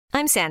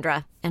I'm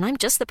Sandra, and I'm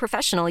just the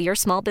professional your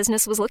small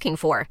business was looking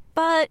for.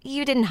 But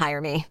you didn't hire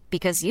me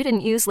because you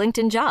didn't use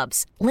LinkedIn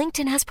Jobs.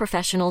 LinkedIn has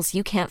professionals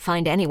you can't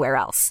find anywhere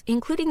else,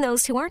 including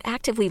those who aren't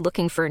actively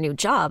looking for a new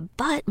job,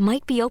 but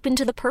might be open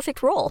to the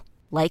perfect role,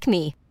 like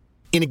me.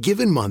 In a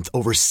given month,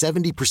 over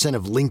 70%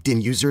 of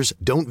LinkedIn users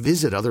don't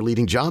visit other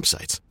leading job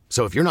sites.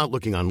 So if you're not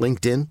looking on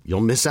LinkedIn,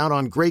 you'll miss out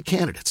on great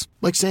candidates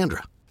like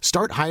Sandra.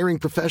 Start hiring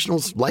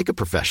professionals like a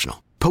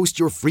professional. Post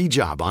your free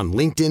job on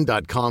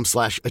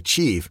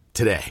linkedin.com/achieve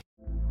today.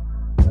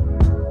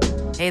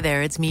 Hey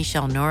there, it's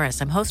Michelle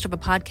Norris. I'm host of a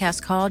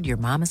podcast called Your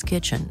Mama's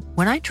Kitchen.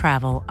 When I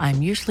travel,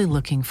 I'm usually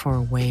looking for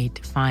a way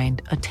to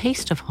find a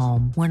taste of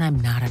home when I'm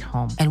not at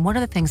home. And one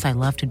of the things I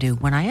love to do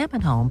when I am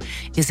at home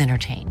is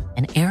entertain.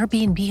 And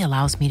Airbnb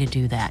allows me to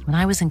do that. When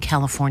I was in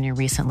California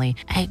recently,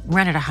 I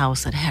rented a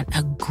house that had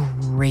a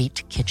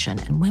great kitchen.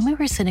 And when we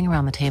were sitting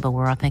around the table, we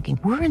were all thinking,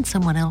 we're in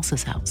someone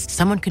else's house.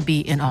 Someone could be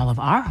in all of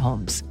our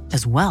homes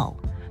as well.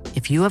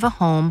 If you have a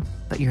home,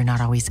 but you're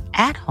not always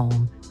at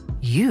home,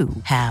 you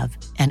have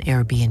an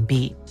Airbnb.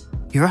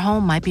 Your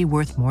home might be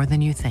worth more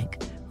than you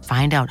think.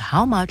 Find out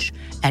how much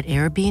at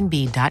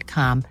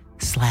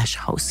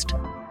airbnb.com/host.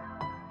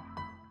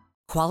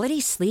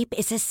 Quality sleep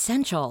is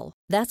essential.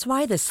 That's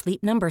why the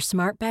Sleep Number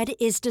Smart Bed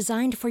is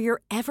designed for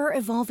your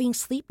ever-evolving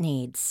sleep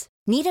needs.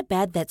 Need a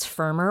bed that's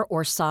firmer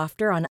or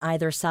softer on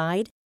either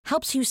side?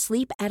 Helps you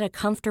sleep at a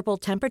comfortable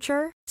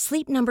temperature?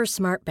 Sleep Number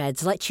Smart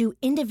Beds let you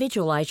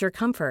individualize your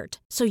comfort,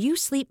 so you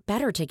sleep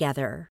better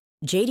together.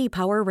 J.D.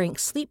 Power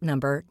ranks Sleep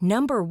Number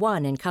number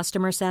 1 in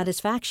customer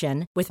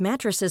satisfaction with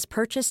mattresses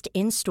purchased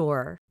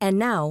in-store. And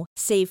now,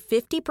 save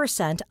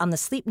 50% on the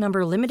Sleep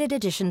Number Limited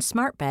Edition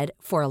Smart Bed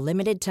for a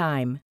limited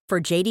time. For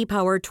J.D.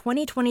 Power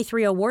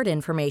 2023 award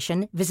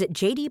information, visit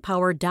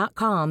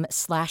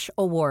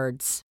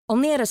jdpower.com/awards.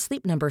 Only at a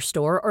Sleep Number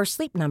store or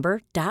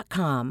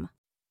sleepnumber.com.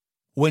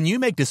 When you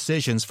make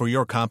decisions for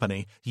your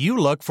company, you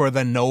look for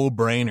the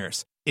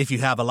no-brainers. If you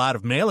have a lot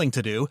of mailing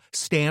to do,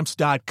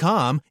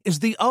 Stamps.com is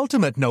the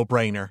ultimate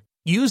no-brainer.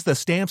 Use the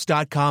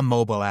Stamps.com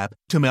mobile app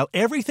to mail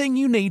everything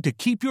you need to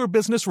keep your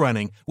business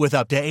running with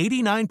up to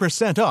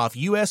 89% off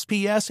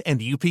USPS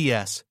and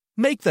UPS.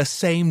 Make the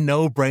same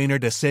no-brainer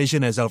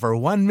decision as over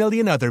 1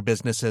 million other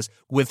businesses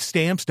with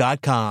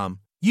Stamps.com.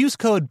 Use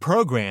code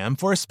PROGRAM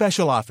for a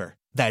special offer.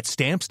 That's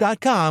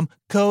Stamps.com,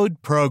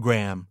 code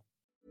PROGRAM.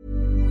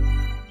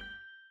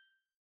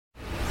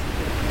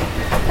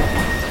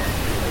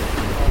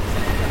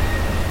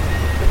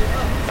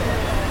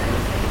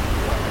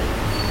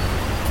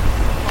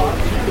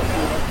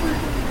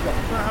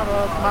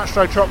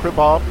 Maestro chocolate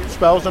bar,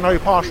 Spells. I know you're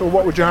partial.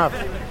 What would you have? Do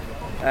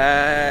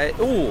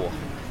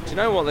you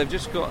know what? They've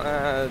just got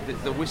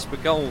the Whisper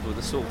Gold with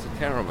the salted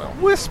caramel.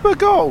 Whisper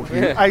Gold?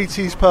 You Yeah.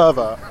 80s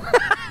pervert.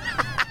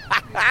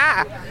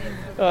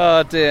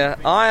 Oh dear.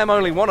 I am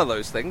only one of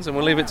those things, and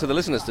we'll leave it to the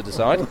listeners to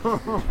decide.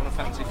 Want a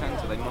fancy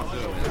Fanta? They might do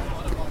it with it.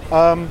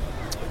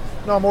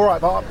 No, I'm alright,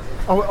 but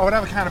I would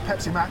have a can of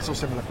Pepsi Max or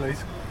similar,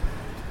 please.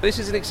 This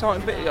is an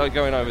exciting bit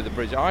going over the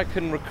bridge. I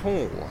can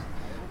recall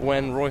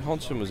when Roy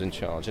Hodgson was in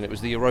charge, and it was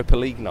the Europa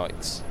League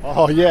nights.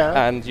 Oh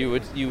yeah. And you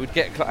would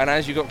get, and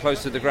as you got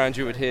close to the ground,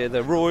 you would hear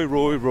the Roy,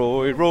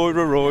 Oh,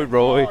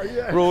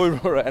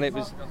 yeah. and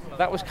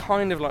that was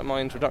kind of like my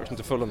introduction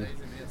to Fulham.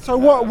 So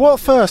what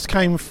first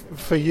came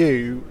for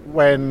you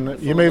when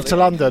you moved to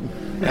London?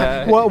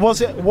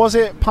 Was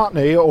it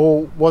Putney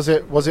or was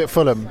it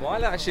Fulham? Well, I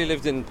actually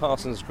lived in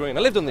Parsons Green.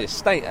 I lived on the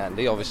estate,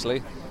 Andy,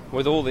 obviously,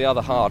 with all the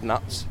other hard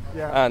nuts.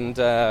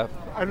 Yeah.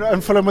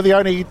 And Fulham were the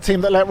only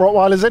team that let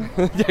Rottweilers in?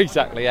 yeah,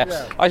 exactly,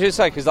 yeah. I should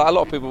say, because a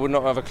lot of people would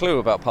not have a clue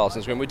about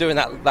Parsons Green. We're doing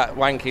that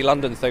wanky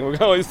London thing. We're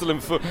going, I still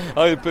in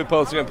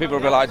Parsons Green. People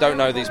will be like, I don't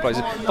know these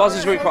places.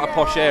 Parsons Green is quite a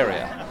posh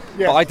area.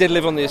 Yeah. But I did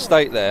live on the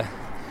estate there,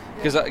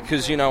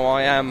 because you know,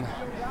 I am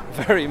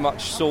very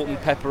much salt and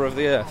pepper of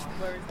the earth.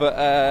 But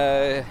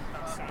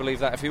believe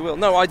that if you will.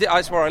 No, I did.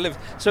 That's where I lived.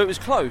 So it was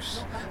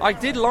close. I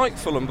did like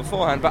Fulham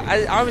beforehand, but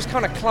I was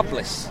kind of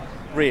clubless,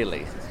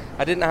 really.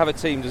 I didn't have a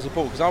team to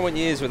support because I went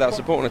years without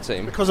supporting a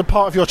team. Because of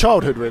part of your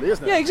childhood, really,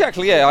 isn't it? Yeah,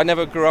 exactly, yeah. I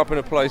never grew up in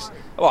a place,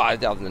 well,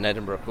 other than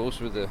Edinburgh, of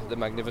course, with the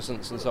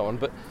magnificence and so on,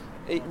 but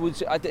it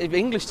was an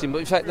English team. But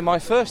in fact, my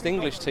first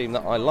English team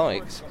that I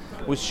liked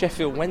was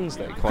Sheffield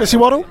Wednesday. Chrissy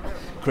Waddle?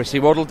 Chrissy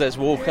Waddle, Des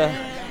Walker,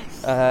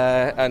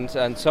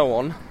 and so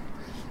on.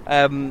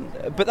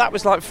 But that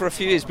was like for a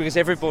few years because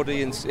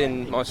everybody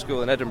in my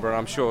school in Edinburgh,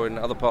 I'm sure in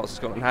other parts of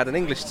Scotland, had an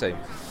English team.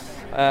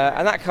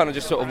 And that kind of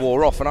just sort of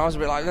wore off, and I was a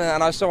bit like,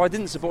 so I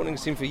didn't support an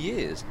English team for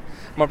years.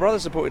 My brother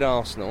supported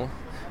Arsenal,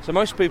 so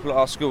most people at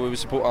our school, we would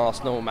support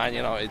Arsenal, Man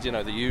United, you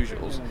know, the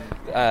usuals.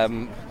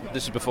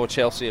 This is before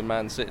Chelsea and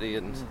Man City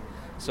and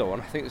so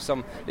on. I think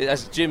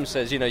as Jim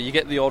says, you know, you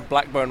get the odd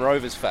Blackburn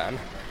Rovers fan,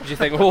 you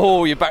think,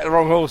 oh, you backed the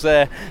wrong horse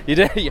there. You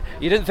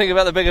didn't think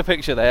about the bigger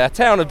picture there. A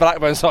town of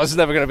Blackburn size is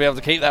never going to be able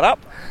to keep that up.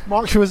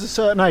 Marks you as a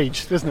certain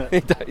age, doesn't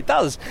it? It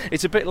does.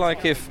 It's a bit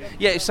like if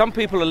some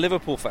people are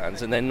Liverpool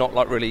fans and they're not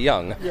like really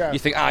young. Yeah. You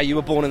think, you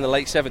were born in the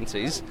late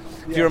 70s.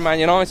 If you're a Man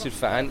United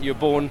fan, you're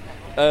born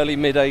early,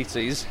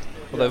 mid-80s,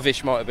 although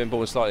Vish might have been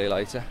born slightly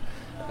later.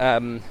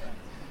 And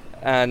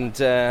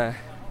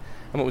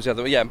what was the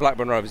other? Yeah,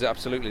 Blackburn Rovers.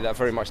 Absolutely, that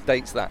very much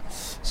dates that.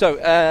 So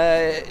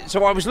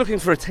I was looking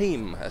for a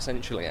team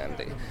essentially,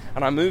 Andy,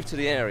 and I moved to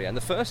the area. And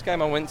the first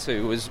game I went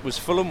to was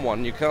Fulham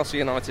 1, Newcastle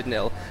United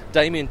 0.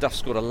 Damien Duff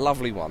scored a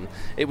lovely one.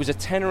 It was a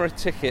tenner a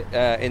ticket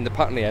in the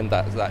Putney end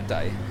that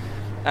day,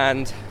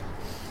 and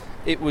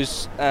it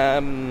was.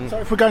 So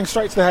if we're going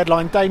straight to the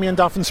headline, Damien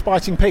Duff and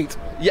Spiting Pete.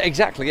 Yeah,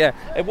 exactly. Yeah,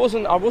 I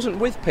wasn't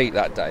with Pete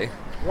that day.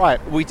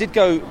 Right. We did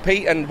go,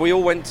 Pete, and we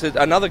all went to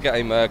another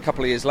game a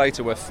couple of years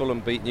later where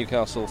Fulham beat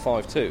Newcastle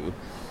 5-2,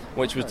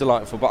 which was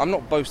delightful. But I'm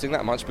not boasting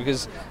that much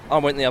because I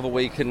went the other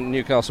week and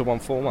Newcastle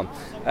won 4-1.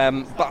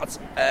 But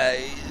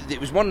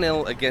it was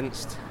 1-0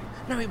 against...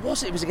 No, it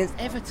was against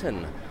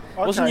Everton.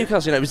 Okay. It wasn't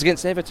Newcastle, it was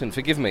against Everton,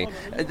 forgive me.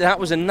 That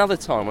was another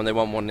time when they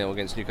won 1-0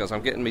 against Newcastle.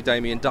 I'm getting me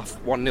Damien Duff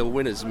 1-0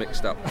 winners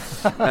mixed up.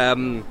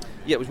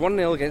 Yeah, it was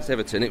 1-0 against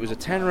Everton. It was a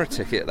tenner a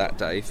ticket that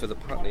day for the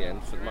Putney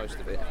end, for most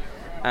of it.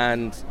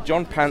 And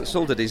John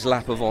Pansel did his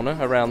lap of honour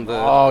around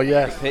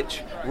the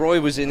pitch.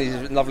 Roy was in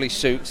his lovely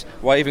suit,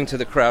 waving to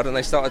the crowd, and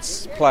they started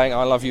playing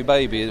 "I Love You,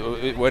 Baby"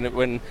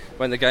 when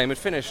the game had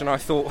finished. And I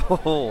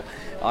thought,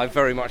 I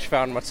very much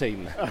found my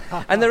team.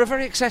 And they're a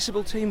very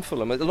accessible team,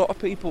 Fulham. A lot of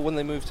people, when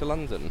they move to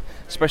London,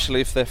 especially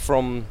if they're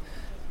from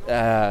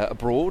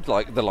abroad,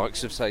 like the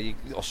likes of, say,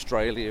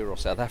 Australia or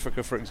South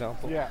Africa, for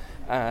example. Yeah.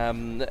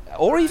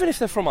 Or even if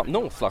they're from up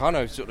north, like I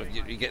know, sort of,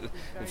 you get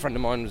a friend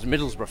of mine was a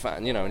Middlesbrough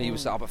fan, and he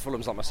was but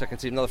Fulham's like my second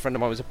team. Another friend of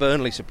mine was a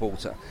Burnley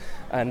supporter,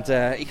 and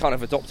he kind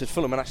of adopted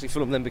Fulham, and actually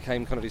Fulham then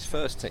became kind of his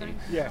first team.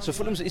 Yeah. So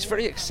it's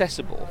very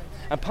accessible,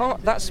 and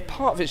that's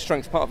part of its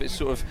strength, part of its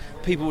sort of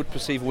people would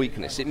perceive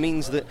weakness. It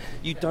means that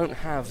you don't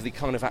have the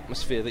kind of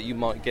atmosphere that you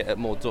might get at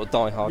more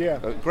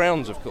die-hard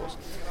grounds, of course.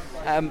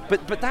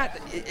 But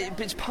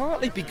it's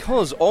partly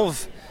because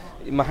of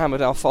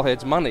Mohammed Al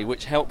Fayed's money,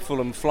 which helped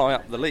Fulham fly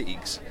up the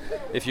leagues,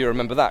 if you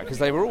remember that, because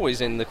they were always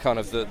in the kind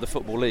of the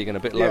Football League and a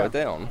bit lower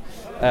down.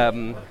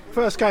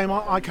 First game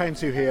I came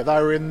to here,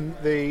 they were in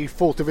the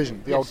 4th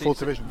division, old 4th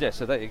division. Yeah,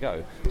 so there you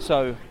go.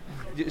 So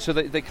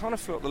they kind of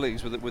flew up the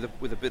leagues with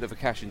a bit of a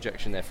cash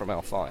injection there from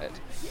Al Fayed.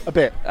 A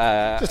bit,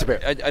 just a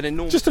bit, an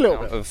enormous, just a little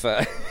bit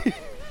of.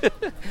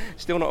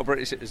 Still not a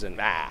British citizen.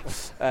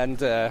 And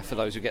for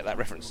those who get that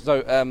reference.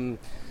 So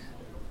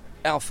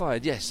Al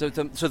Fayed, yes. So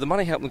the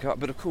money helped them go up.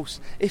 But of course,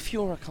 if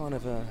you're a kind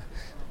of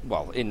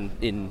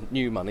in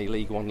new money,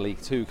 League 1, League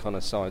 2 kind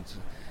of sides,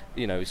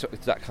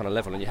 that kind of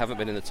level, and you haven't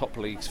been in the top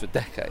leagues for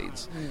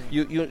decades,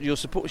 your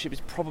supportership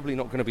is probably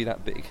not going to be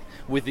that big,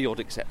 with the odd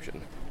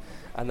exception.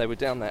 And they were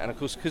down there, and of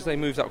course, because they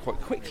moved up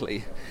quite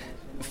quickly,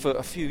 for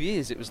a few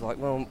years it was like,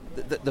 well,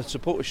 the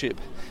supportership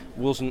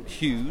wasn't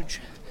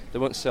huge. They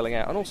weren't selling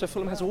out, and also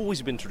Fulham has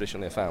always been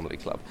traditionally a family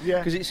club,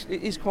 because it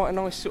is quite a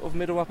nice sort of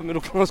upper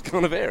middle class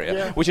kind of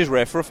area, which is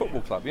rare for a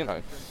football club,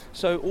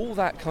 So all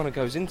that kind of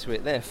goes into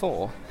it.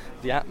 Therefore,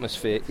 the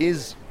atmosphere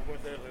is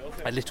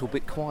a little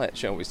bit quiet,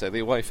 shall we say. The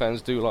away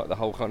fans do like the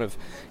whole kind of,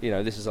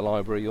 this is a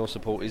library, your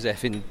support is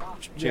effing,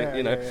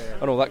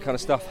 and all that kind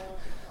of stuff.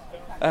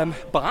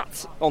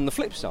 But on the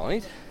flip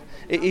side,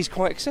 it is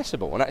quite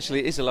accessible, and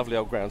actually it is a lovely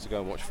old ground to go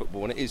and watch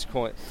football, and it is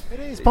quite... It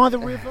is, by the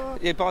river.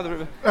 Yeah, by the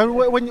river.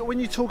 When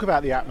you talk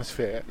about the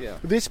atmosphere,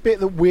 this bit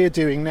that we're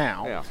doing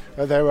now,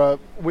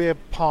 we're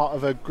part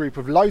of a group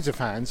of loads of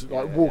fans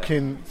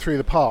walking through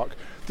the park.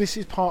 This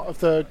is part of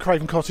the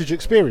Craven Cottage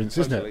experience,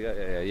 isn't it?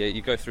 Yeah.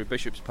 You go through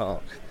Bishop's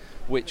Park,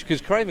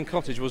 because Craven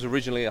Cottage was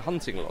originally a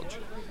hunting lodge.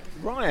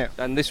 Right.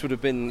 And this would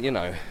have been,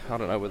 I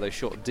don't know, where they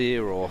shot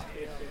deer or...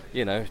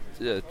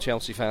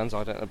 Chelsea fans,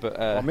 I don't know, but...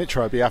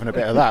 Mitro would be having a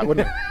bit of that,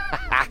 wouldn't he?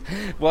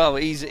 Well,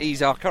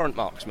 he's our current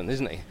marksman,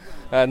 isn't he?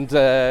 And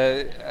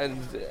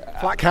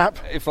flat cap,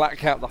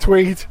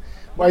 tweed,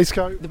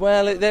 waistcoat.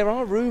 Well, there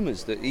are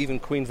rumours that even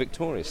Queen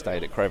Victoria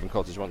stayed at Craven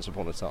Cottage once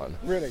upon a time.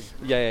 Really?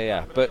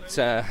 Yeah. But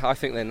I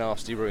think they're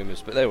nasty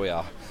rumours. But there we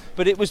are.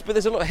 But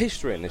there's a lot of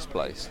history in this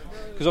place,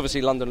 because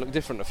obviously London looked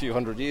different a few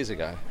hundred years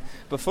ago.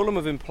 But Fulham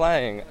have been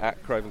playing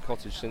at Craven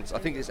Cottage since, I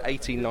think it's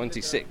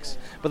 1896.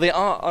 But they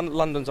are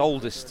London's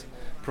oldest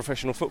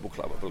professional football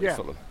club, I believe,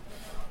 Fulham.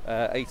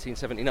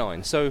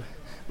 1879. So a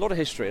lot of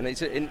history, and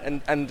it's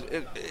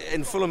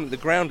in Fulham, the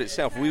ground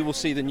itself, we will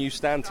see the new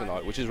stand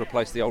tonight, which has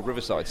replaced the old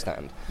Riverside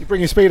stand. You bring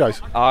your speedos?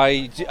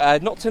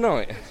 Not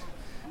tonight.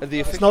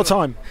 It's not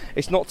time.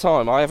 It's not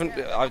time. I haven't.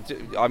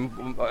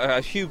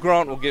 Hugh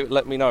Grant will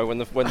let me know when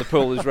the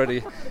pool is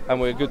ready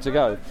and we're good to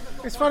go.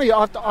 It's funny.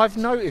 I've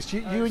noticed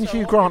you and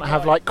Hugh Grant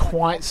have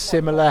quite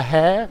similar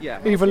hair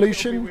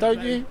evolution,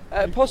 don't you?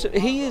 Possibly.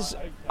 He is.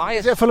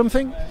 Is it a Fulham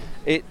thing?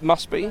 It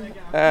must be.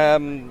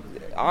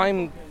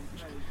 I'm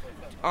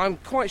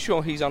quite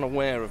sure he's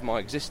unaware of my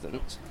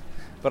existence,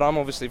 but I'm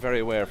obviously very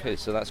aware of his,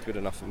 so that's good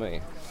enough for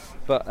me.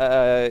 But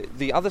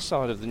the other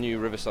side of the new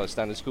Riverside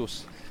stand is, of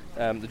course,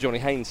 the Johnny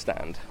Haynes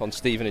stand on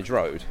Stevenage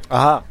Road,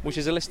 which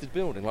is a listed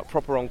building, like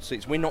proper old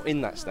seats. We're not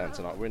in that stand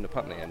tonight, we're in the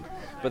Putney end.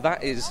 But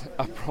that is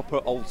a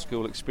proper old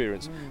school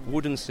experience.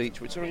 Wooden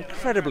seats, which are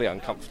incredibly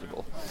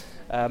uncomfortable.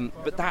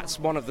 But that's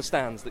one of the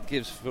stands that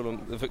gives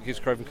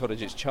Craven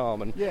Cottage its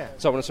charm and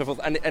so on and so forth.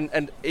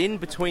 And in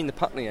between the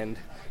Putney end,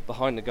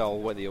 behind the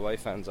goal where the away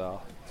fans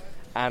are,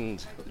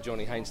 and the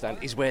Johnny Haynes stand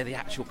is where the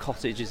actual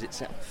cottage is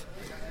itself.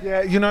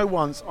 Yeah,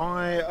 once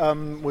I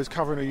was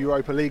covering a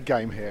Europa League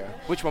game here.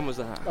 Which one was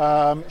that?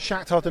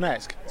 Shakhtar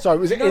Donetsk. So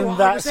was it in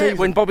that season?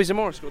 When Bobby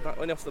Zamora scored that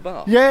one off the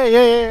bar?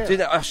 Yeah.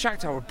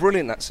 Shakhtar were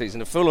brilliant that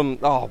season. Fulham,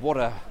 what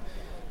a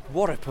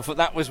performance.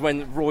 That was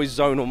when Roy's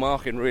zonal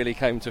marking really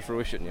came to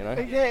fruition,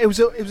 Yeah, it was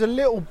a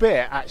little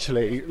bit,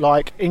 actually,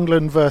 like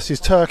England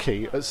versus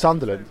Turkey at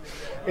Sunderland,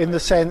 in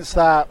the sense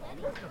that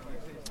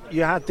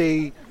you had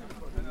the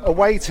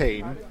away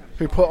team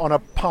who put on a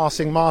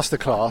passing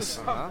masterclass,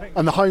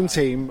 and the home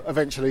team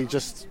eventually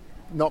just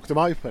knocked them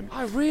open.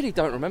 I really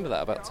don't remember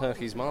that about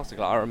Turkey's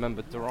masterclass. I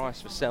remember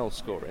Darius Vassell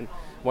scoring,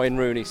 Wayne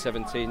Rooney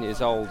 17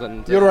 years old,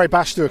 and Juraj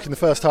Bashtuk in the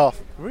first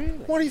half. Really?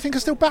 Why do you think I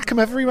still back him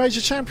every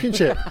major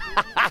championship?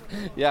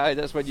 Yeah,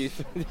 that's when you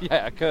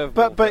a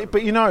curveball.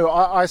 But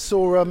I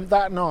saw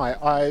that night.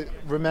 I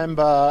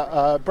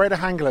remember Breda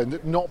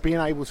Hangeland not being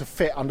able to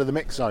fit under the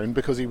mix zone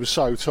because he was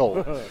so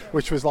tall,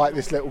 which was like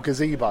this little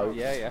gazebo.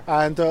 Yeah.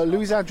 And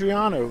Luis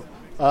Adriano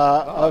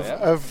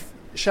of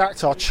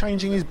Shakhtar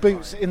changing his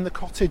boots in the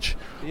cottage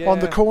on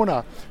the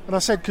corner. And I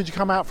said, "Could you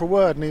come out for a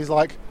word?" And he's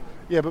like,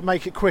 "Yeah, but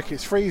make it quick.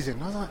 It's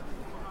freezing." I was like,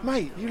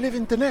 "Mate, you live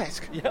in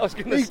Donetsk." Yeah, I was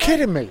going to say. Are you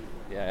kidding me?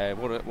 Yeah,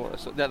 what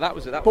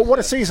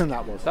a season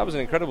that was. That was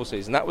an incredible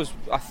season.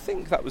 I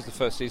think that was the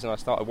first season I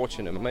started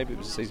watching him, and maybe it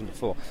was the season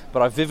before.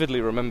 But I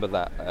vividly remember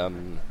that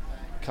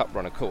cup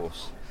run, of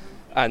course.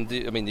 And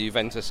the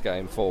Juventus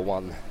game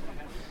 4-1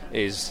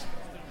 is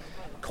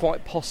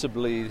quite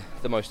possibly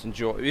the most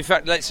enjoyable. In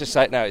fact, let's just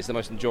say it now, it's the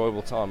most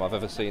enjoyable time I've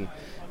ever seen.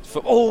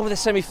 The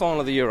semi-final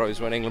of the Euros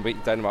when England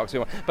beat Denmark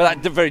 2-1.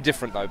 But that's very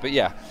different though. But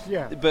yeah.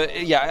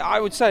 I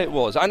would say it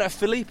was. I know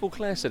Philippe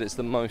Auclair said it's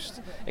the most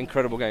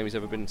incredible game he's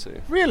ever been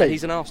to. Really?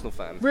 He's an Arsenal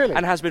fan. Really?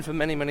 And has been for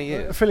many, many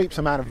years. Philippe's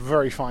a man of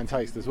very fine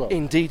taste as well.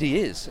 Indeed he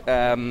is.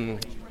 So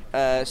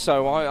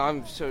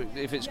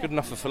if it's good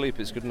enough for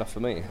Philippe, it's good enough for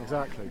me.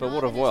 Exactly. But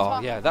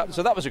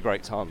that was a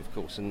great time, of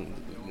course,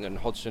 and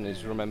Hodgson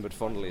is remembered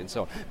fondly and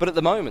so on. But at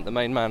the moment, the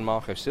main man,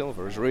 Marco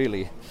Silva, has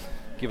really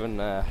given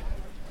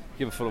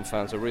Fulham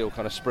fans a real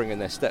kind of spring in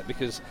their step,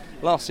 because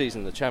last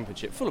season in the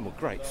Championship, Fulham were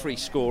great, free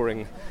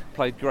scoring,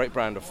 played great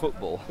brand of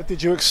football. But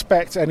did you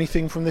expect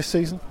anything from this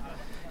season?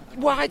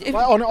 Well,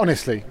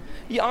 honestly.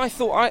 Yeah, I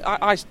thought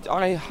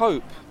I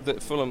hope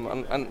that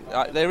Fulham and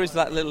there is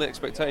that little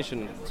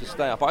expectation to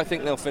stay up. I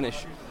think they'll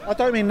finish. I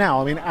don't mean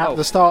now. I mean at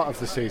the start of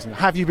the season.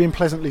 Have you been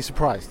pleasantly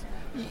surprised?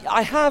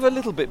 I have a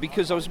little bit,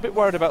 because I was a bit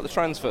worried about the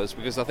transfers,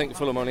 because I think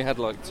Fulham only had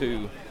like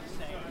two,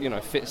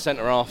 fit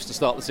centre halves to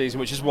start the season,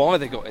 which is why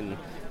they got in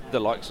the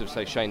likes of,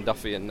 say, Shane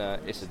Duffy and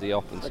Issa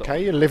Diop and so on.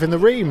 Okay, you live in the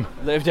Ream.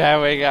 There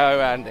we go,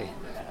 Andy.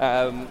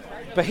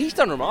 But he's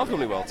done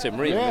remarkably well, Tim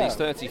Ream. Yeah. He's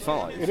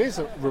 35. It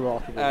is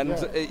remarkable, and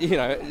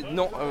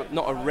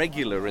not a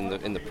regular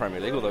in the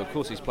Premier League, although of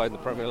course he's played in the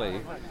Premier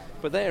League.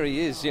 But there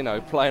he is,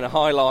 playing a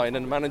high line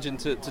and managing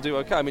to do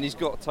okay. I mean, he's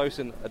got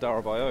Tosin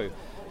Adarabayo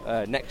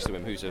next to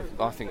him, who's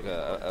I think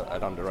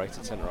an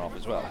underrated centre half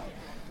as well.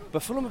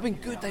 But Fulham have been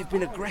good. They've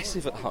been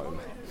aggressive at home,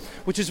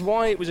 which is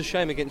why it was a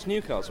shame against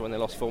Newcastle when they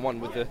lost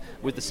 4-1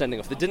 with the sending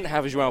off. They didn't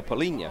have João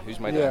Palhinha, who's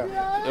made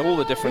all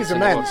the difference. He's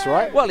immense,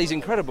 right? Well, he's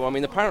incredible. I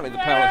mean, apparently the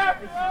power.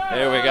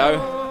 Here we go.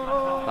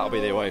 That'll be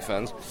the away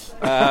fans.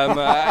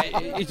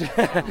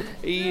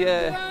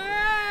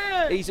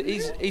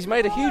 He's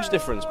made a huge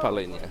difference,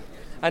 Palhinha.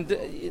 And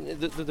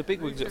the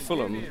bigwigs at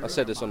Fulham, I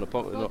said this on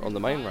the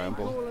main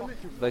ramble,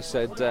 they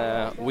said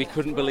we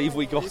couldn't believe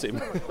we got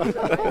him.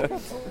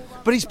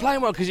 But he's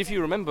playing well, because if you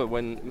remember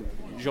when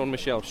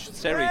Jean-Michel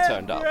Seri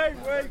turned up,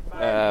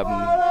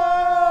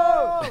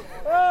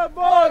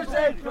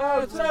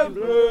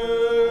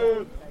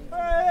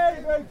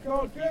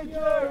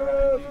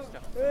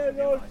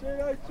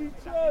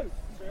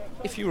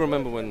 if you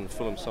remember when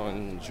Fulham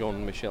signed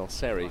Jean-Michel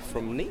Seri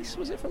from Nice,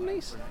 was it from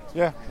Nice?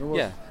 Yeah, it was.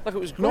 Yeah, like it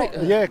was great.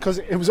 Because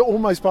it was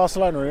almost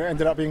Barcelona and it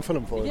ended up being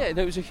Fulham for him. Yeah,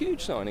 it was a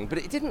huge signing, but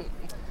it didn't.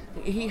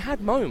 He had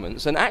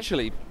moments, and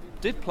actually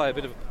did play a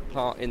bit of a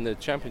part in the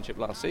Championship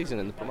last season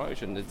in the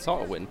promotion, the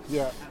title win.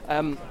 Yeah.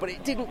 But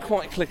it didn't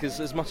quite click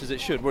as much as it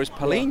should. Whereas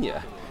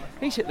Palhinha,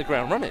 he's hit the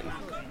ground running.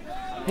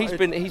 He's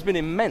been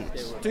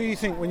immense. Do you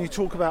think when you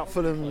talk about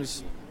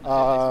Fulham's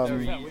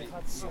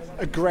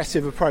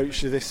aggressive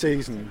approach to this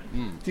season,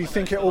 do you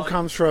think it all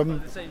comes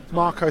from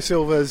Marco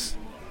Silva's,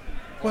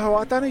 well,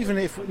 I don't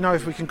even know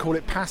if we can call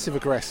it passive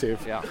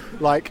aggressive,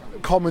 like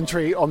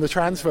commentary on the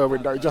transfer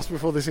window just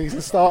before the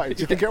season started?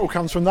 Do you think it all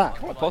comes from that?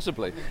 Quite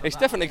possibly. It's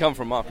definitely come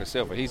from Marco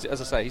Silva. He's,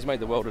 as I say, he's made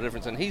the world of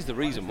difference, and he's the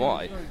reason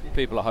why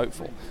people are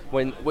hopeful.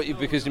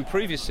 Because in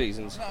previous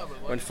seasons,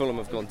 when Fulham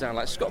have gone down,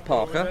 like Scott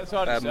Parker,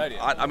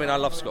 I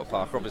love Scott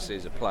Parker, obviously,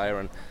 as a player,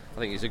 and I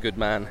think he's a good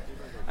man.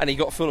 and he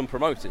got Fulham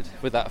promoted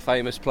with that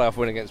famous playoff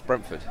win against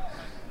Brentford.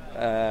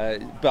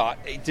 But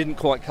it didn't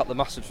quite cut the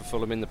mustard for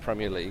Fulham in the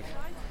Premier League.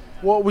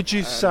 What would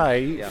you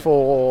say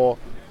for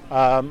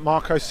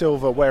Marco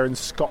Silva wearing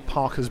Scott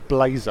Parker's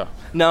blazer?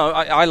 No,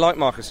 I like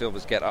Marco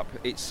Silva's get-up.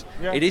 It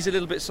is a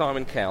little bit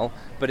Simon Cowell,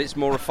 but it's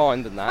more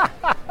refined than that.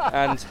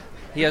 And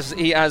he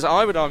has,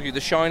 I would argue,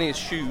 the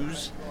shiniest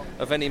shoes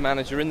of any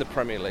manager in the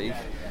Premier League.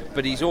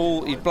 But he's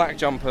black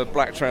jumper,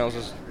 black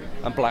trousers,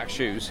 and black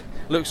shoes.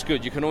 Looks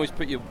good. You can always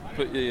put your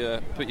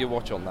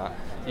watch on that.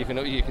 You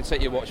can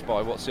set your watch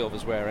by what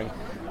Silva's wearing.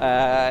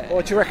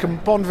 What do you reckon,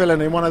 Bond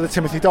villain in one of the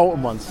Timothy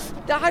Dalton ones?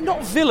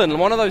 Not villain.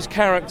 One of those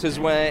characters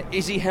where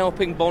is he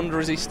helping Bond or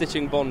is he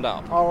stitching Bond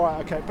up? Oh,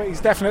 right, okay. But he's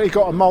definitely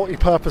got a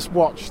multi-purpose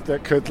watch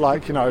that could,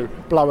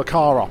 blow a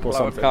car up or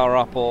something. Blow a car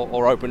up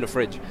or open the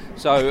fridge.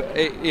 So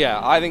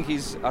I think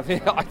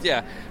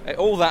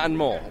all that and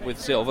more with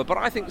Silva. But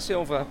I think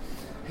Silva,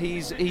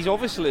 he's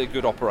obviously a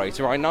good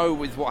operator. I know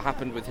with what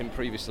happened with him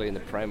previously in the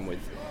Prem with,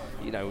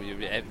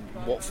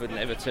 Watford and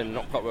Everton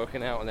not quite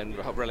working out, and then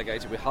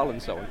relegated with Hull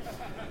and so on.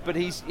 But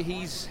he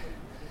is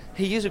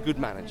a good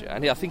manager,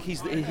 and I think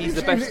he's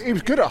the best. He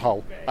was good at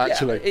Hull,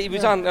 actually. Yeah, he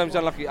was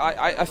unlucky.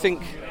 I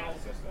think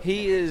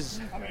he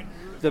is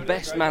the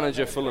best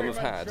manager Fulham have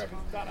had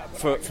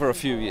for a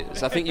few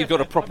years. I think you've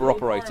got a proper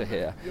operator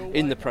here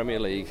in the Premier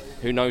League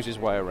who knows his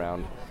way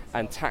around,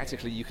 and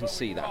tactically you can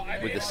see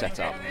that with the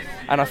setup.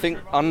 And I think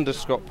under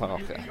Scott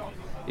Parker,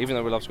 even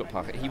though we love Scott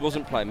Parker, he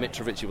wasn't playing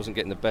Mitrovic. He wasn't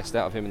getting the best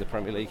out of him in the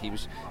Premier League. He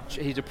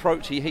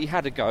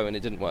had a go and it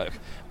didn't work.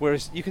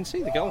 Whereas you can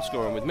see the goal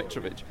scoring with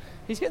Mitrovic.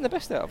 He's getting the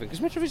best out of him because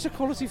Mitrovic is a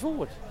quality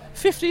forward.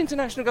 50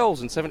 international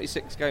goals in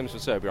 76 games for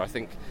Serbia, I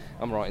think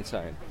I'm right in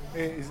saying.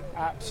 It is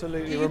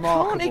absolutely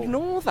remarkable. You can't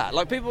ignore that.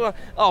 Like, people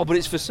are, but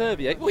it's for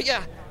Serbia. Well,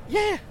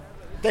 yeah.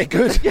 They're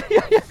good.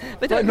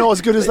 They're not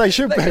as good as they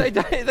should be. They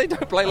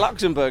don't play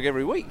Luxembourg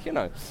every week,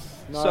 No,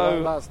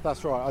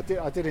 that's right.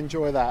 I did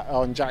enjoy that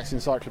on Jack's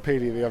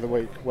Encyclopedia the other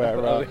week, where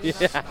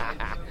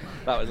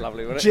that was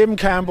lovely, wasn't it? Jim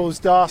Campbell's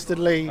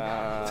dastardly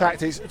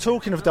tactics.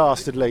 Talking of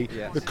dastardly,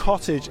 yes. The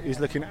cottage is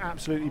looking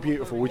absolutely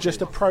beautiful. We're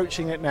just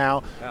approaching it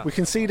now. Yeah. We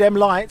can see them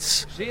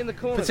lights, in the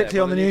corner particularly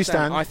there, on the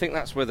newsstand. I think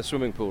that's where the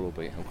swimming pool will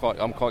be.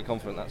 I'm quite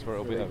confident that's where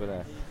it'll be over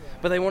there.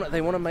 But they want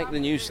to make the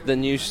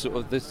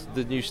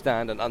new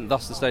stand and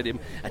thus the stadium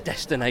a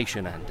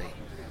destination, Andy,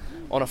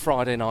 on a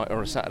Friday night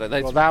or a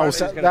Saturday. That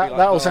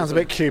all sounds a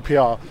bit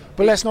QPR,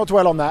 but let's not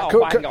dwell on that.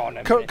 Hang on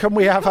a minute. Can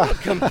we have a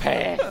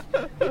compare?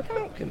 You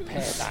can't compare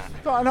that.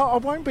 No, I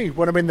won't be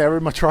when I'm in there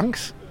in my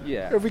trunks.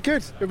 Yeah, it'll be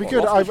good.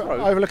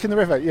 Overlooking the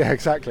river. Yeah,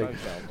 exactly.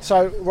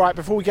 So right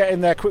before we get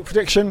in there, quick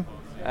prediction.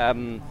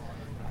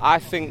 I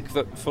think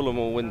that Fulham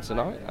will win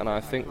tonight, and I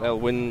think they'll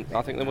win.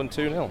 I think they'll win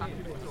 2-0.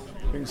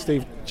 Think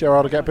Steve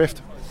Gerrard will get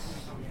biffed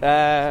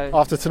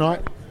after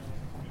tonight?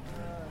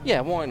 Yeah,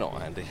 why not,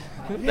 Andy?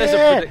 There's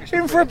a prediction.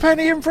 In for a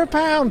penny, in for a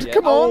pound. Yeah.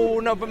 Come on. Oh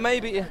no, but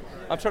maybe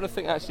I'm trying to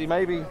think. Actually,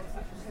 maybe.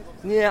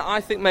 Yeah,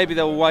 I think maybe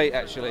they'll wait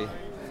actually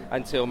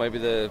until maybe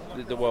the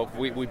World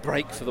we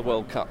break for the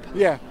World Cup.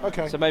 Yeah.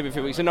 Okay. So maybe a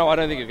few weeks. So no, I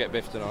don't think you'll get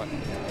biffed tonight.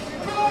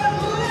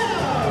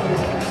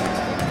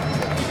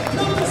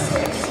 Number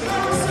 6,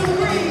 Harrison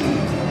Reed.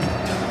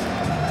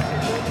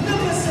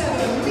 Number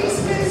 7,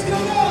 Lisbeth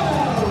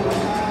Gallardo.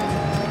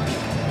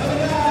 Number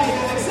 9,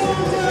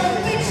 Alexander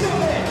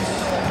Mitrovic.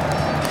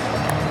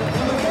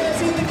 Number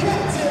 13, the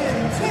captain,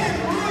 Tim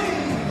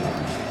Reed.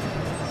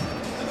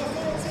 Number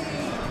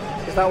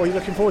 14. Is that what you're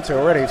looking forward to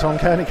already? Tom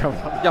Kearney coming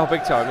up? Yeah,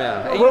 big time,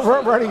 yeah.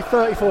 We're only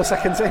 34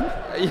 seconds in.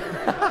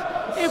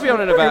 He'll be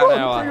on in about an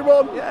hour.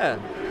 3-1. Yeah.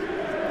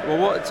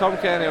 Well, Tom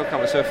Kearney will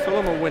come. So if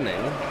Fulham are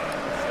winning,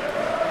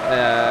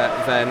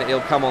 then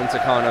he'll come on to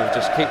kind of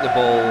just keep the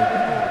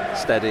ball,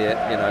 steady it,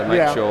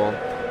 make sure.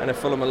 And if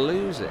Fulham are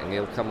losing,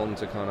 he'll come on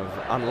to kind of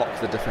unlock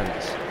the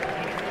defence.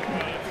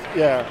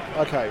 Yeah,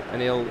 okay.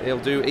 And he'll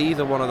do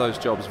either one of those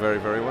jobs very,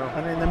 very well.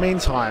 And in the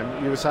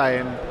meantime, you were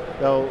saying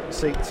they'll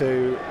seek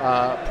to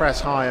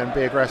press high and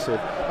be aggressive.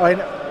 I mean,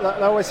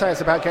 they always say it's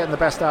about getting the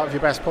best out of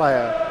your best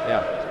player.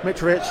 Yeah.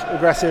 Mitrovic,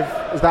 aggressive,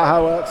 is that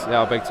how it works?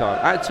 Yeah, big time.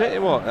 I tell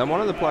you what, and one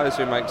of the players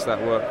who makes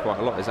that work quite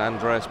a lot is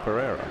Andreas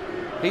Pereira.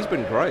 He's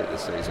been great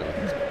this season.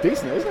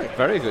 Decent, isn't he?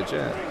 Very good,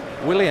 yeah.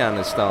 Willian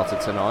has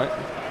started tonight.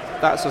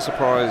 That's a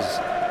surprise.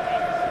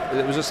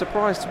 It was a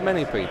surprise to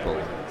many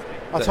people.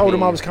 I told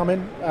him I was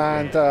coming,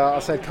 and I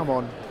said, come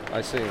on.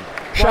 I see.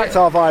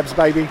 Shakhtar vibes,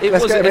 baby.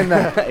 Let's get him in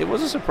there. It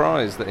was a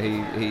surprise that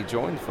he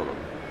joined Fulham.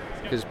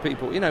 Because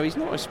people, he's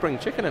not a spring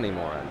chicken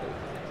anymore, Andy.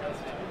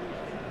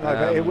 No,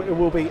 but it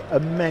will be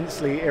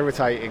immensely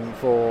irritating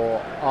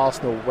for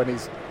Arsenal when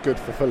he's good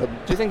for Fulham.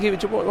 Do you think what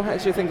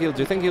do you think he'll do?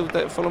 Do you think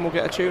that Fulham will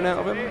get a tune out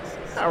of him?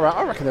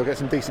 I reckon they'll get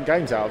some decent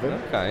games out of him.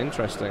 Okay,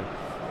 interesting.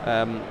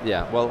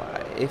 Well,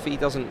 if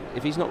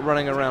he's not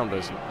running around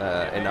us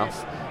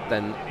enough,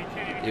 then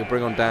he'll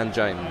bring on Dan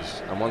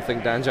James. And one thing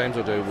Dan James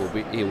will do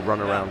he'll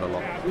run around a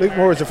lot. Luke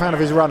Moore is a fan of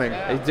his running.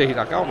 Indeed,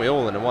 aren't we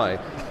all in a way?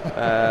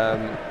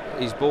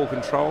 His ball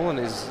control and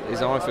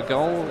his eye for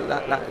goal,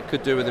 that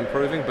could do with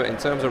improving, but in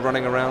terms of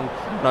running around,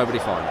 nobody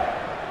fine.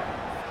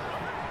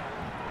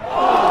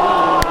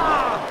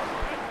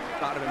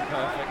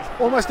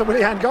 Almost a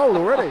Willian goal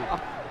already.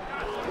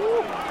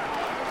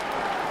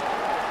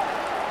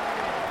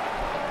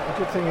 The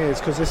good thing is,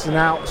 because this is an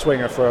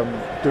outswinger from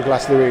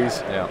Douglas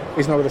Luiz,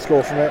 he's not going to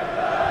score from it.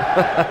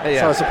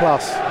 So it's a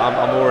plus.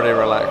 I'm already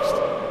relaxed.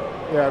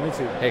 Yeah, me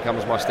too. Here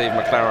comes my Steve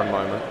McLaren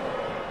moment.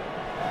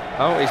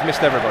 Oh, he's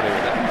missed everybody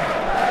with it.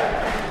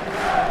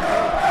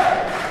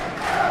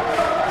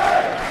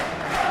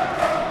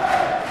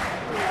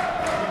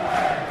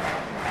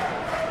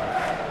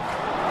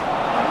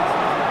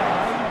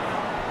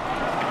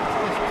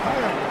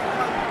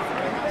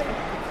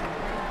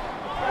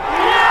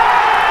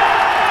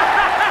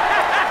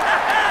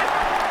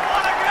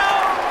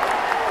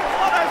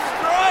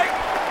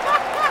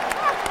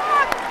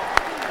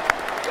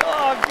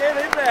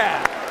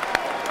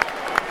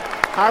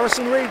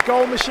 Harrison Reed,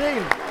 goal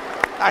machine.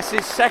 That's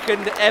his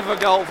second ever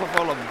goal for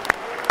Fulham.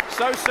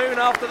 So soon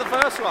after the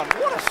first one.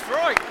 What a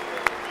strike!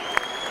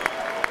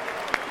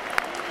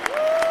 Woo!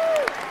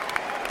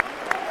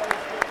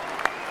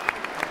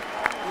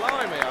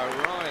 Blimey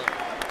O'Reilly.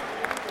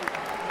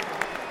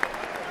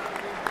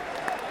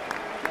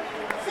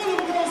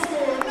 Fulham goal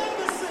scorer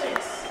number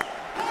 6,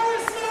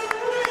 Harrison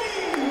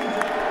Reed.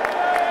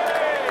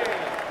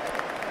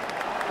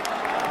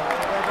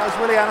 There goes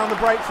Willian on the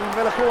break from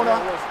Villa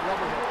corner.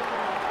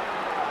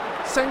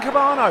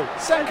 Senkabano!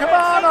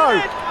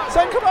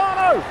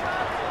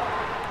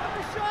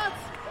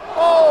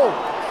 Oh!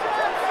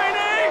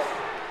 Finish!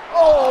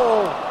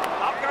 Oh!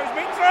 Up goes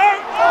Mitro!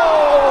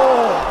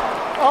 Oh!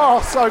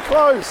 Oh, so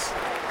close!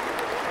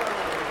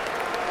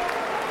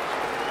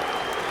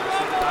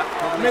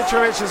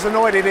 Mitrovic is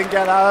annoyed he didn't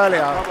get that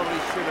earlier. Probably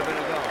should have been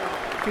a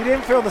goal. He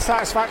didn't feel the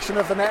satisfaction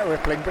of the net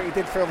rippling, but he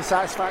did feel the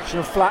satisfaction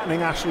of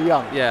flattening Ashley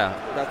Young. Yeah,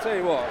 I'll tell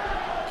you what,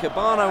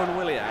 Cabano and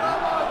Willian,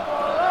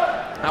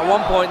 at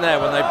one point there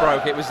when they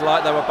broke, it was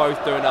like they were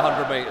both doing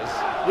 100 metres.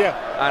 Yeah.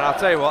 And I'll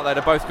tell you what, they'd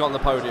have both got on the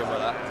podium with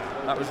that.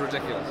 That was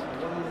ridiculous.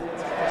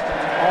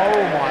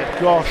 Oh my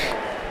gosh.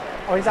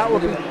 I mean, that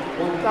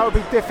would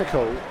be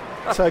difficult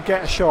to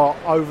get a shot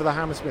over the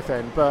Hammersmith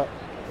end, but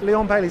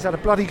Leon Bailey's had a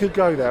bloody good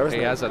go there, hasn't he?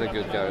 He has had a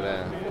good go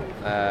there.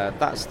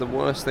 That's the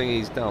worst thing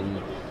he's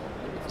done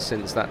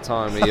since that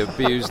time he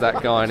abused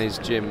that guy in his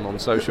gym on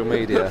social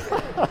media.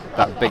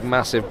 That big,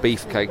 massive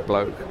beefcake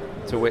bloke,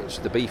 to which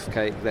the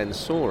beefcake then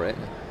saw it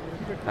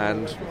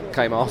and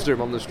came after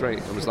him on the street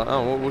and was like,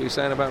 oh, what are you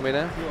saying about me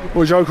now?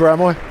 I'm a joker,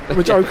 am I? I'm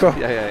a joker.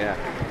 Yeah.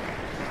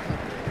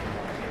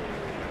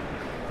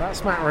 That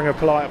smattering of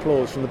polite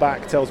applause from the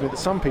back tells me that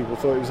some people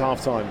thought it was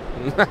half-time.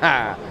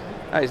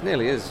 Hey, it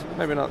nearly is.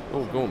 Maybe not.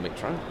 Oh, go on,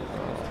 Mitro.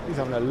 He's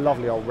having a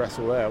lovely old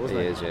wrestle there, wasn't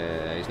he? He is,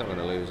 yeah. He's not going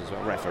to lose as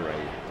well. Referee.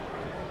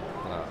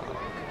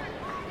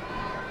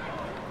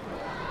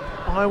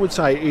 I would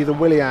say either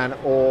Willian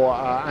or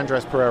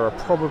Andres Pereira.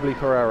 Probably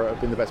Pereira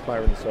have been the best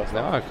player in this first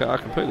half. No, I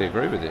completely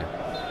agree with you.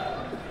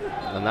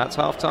 And that's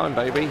half-time,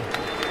 baby.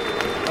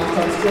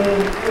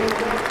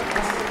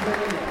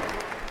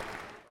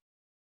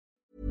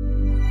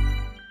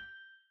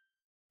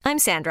 I'm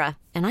Sandra,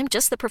 and I'm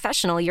just the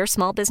professional your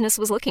small business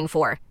was looking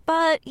for.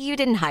 But you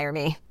didn't hire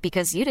me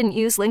because you didn't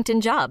use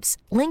LinkedIn Jobs.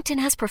 LinkedIn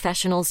has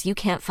professionals you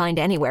can't find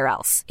anywhere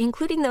else,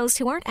 including those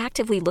who aren't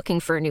actively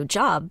looking for a new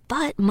job,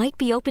 but might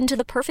be open to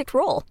the perfect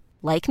role,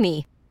 like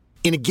me.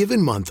 In a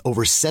given month,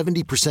 over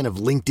 70% of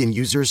LinkedIn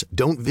users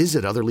don't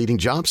visit other leading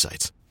job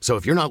sites. So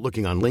if you're not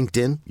looking on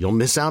LinkedIn, you'll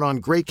miss out on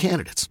great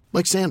candidates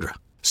like Sandra.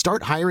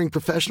 Start hiring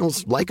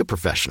professionals like a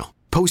professional.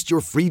 Post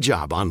your free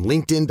job on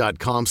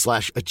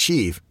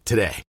linkedin.com/achieve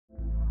today.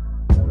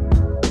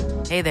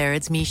 Hey there,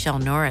 it's Michelle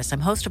Norris.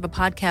 I'm host of a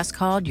podcast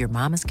called Your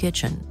Mama's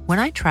Kitchen. When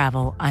I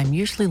travel, I'm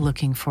usually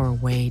looking for a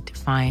way to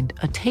find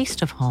a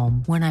taste of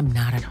home when I'm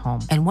not at home.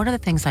 And one of the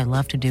things I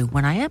love to do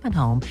when I am at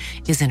home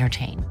is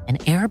entertain. And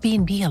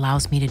Airbnb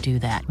allows me to do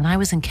that. When I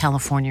was in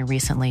California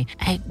recently,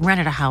 I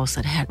rented a house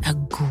that had a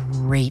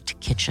great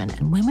kitchen.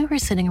 And when we were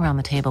sitting around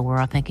the table, we're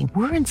all thinking,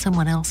 we're in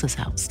someone else's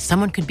house.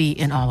 Someone could be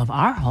in all of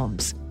our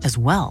homes as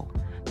well.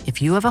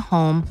 If you have a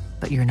home,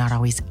 but you're not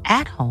always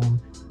at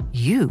home,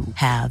 you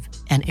have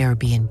an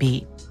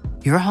Airbnb.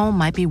 Your home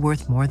might be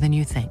worth more than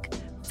you think.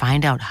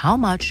 Find out how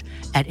much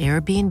at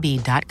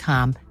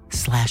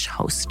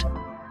airbnb.com/host.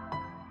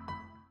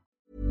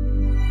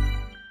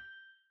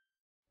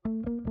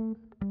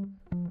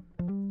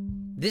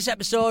 This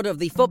episode of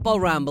the Football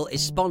Ramble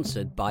is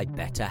sponsored by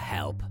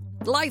BetterHelp.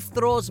 Life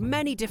throws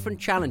many different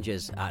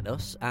challenges at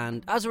us,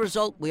 and as a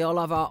result, we all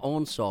have our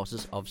own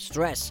sources of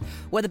stress.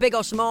 Whether big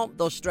or small,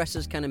 those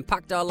stresses can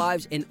impact our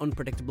lives in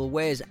unpredictable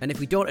ways, and if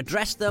we don't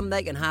address them,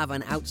 they can have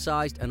an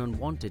outsized and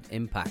unwanted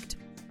impact.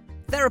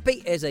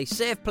 Therapy is a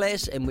safe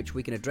place in which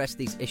we can address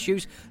these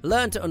issues,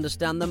 learn to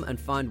understand them, and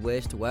find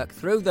ways to work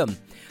through them.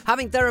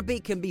 Having therapy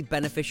can be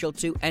beneficial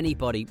to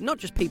anybody, not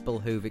just people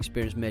who've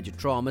experienced major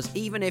traumas,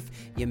 even if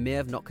you may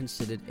have not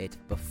considered it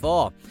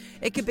before.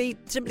 It could be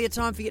simply a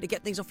time for you to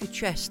get things off your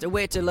chest, a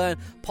way to learn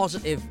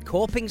positive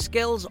coping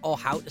skills, or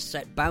how to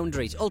set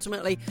boundaries.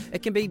 Ultimately,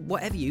 it can be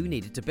whatever you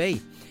need it to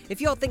be. If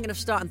you're thinking of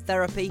starting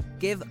therapy,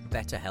 give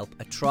BetterHelp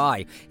a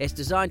try. It's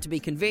designed to be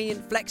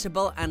convenient,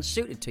 flexible, and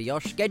suited to your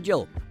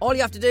schedule. All you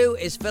you have to do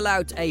is fill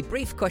out a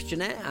brief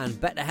questionnaire and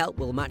BetterHelp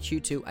will match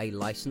you to a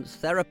licensed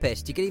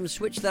therapist. You can even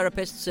switch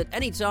therapists at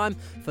any time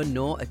for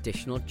no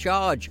additional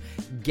charge.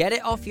 Get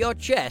it off your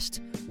chest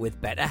with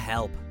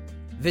BetterHelp.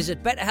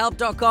 Visit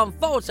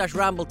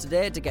betterhelp.com/ramble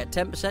today to get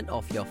 10%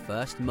 off your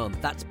first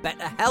month. That's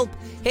BetterHelp,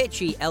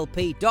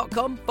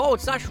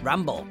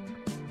 HELP.com/ramble.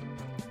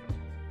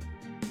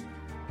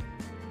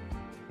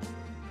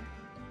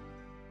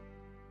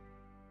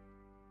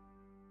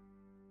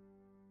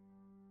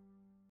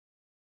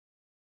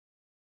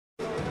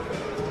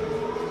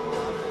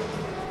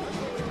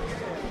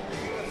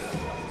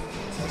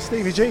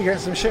 Stevie G getting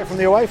some shit from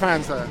the away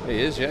fans there. He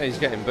is, yeah, he's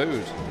getting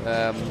booed.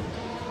 I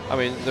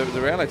mean, the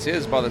reality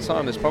is, by the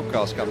time this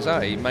podcast comes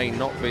out, he may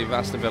not be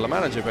Aston Villa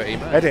manager, but he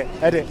may. Edit.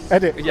 Yeah.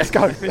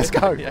 Let's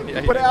go.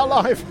 Yeah. Put it out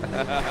live.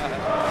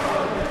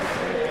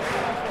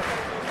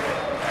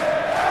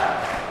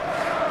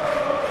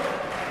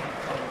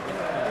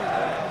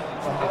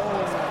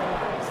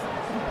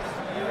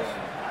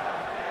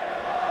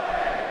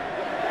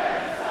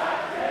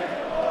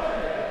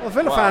 Well,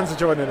 Villa fans are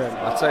joining in.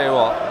 I tell you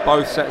what,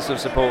 both sets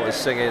of supporters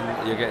singing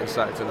 "You're Getting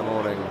Sacked in the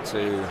Morning"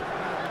 to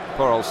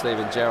poor old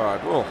Steven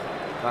Gerrard. Whoa,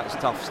 that's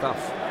tough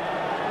stuff.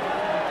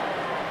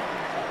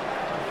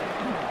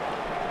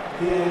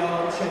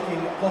 VAR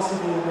checking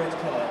possible red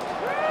card.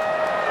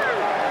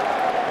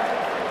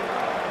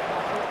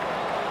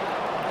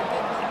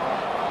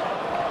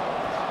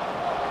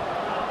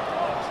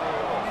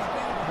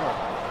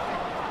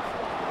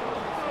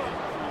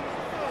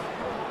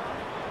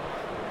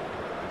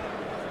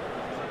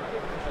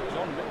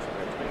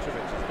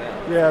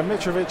 Yeah,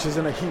 Mitrovic is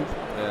in a heap.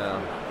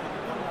 Yeah.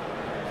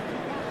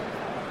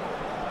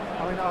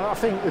 I mean, I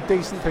think the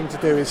decent thing to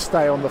do is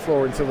stay on the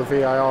floor until the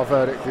VAR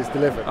verdict is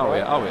delivered. Oh, right?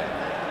 yeah. Oh, yeah.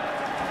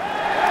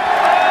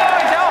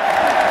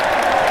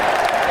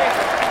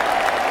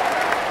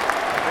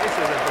 This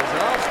is a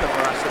disaster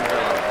for Aston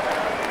Villa.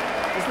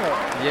 Isn't it?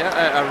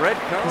 Yeah, a red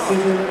card.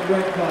 Decision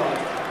red card.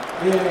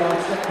 VAR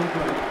check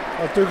complete.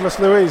 Douglas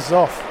Luiz is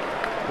off.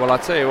 Well, I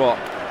tell you what,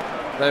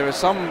 there are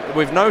some.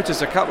 We've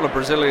noticed a couple of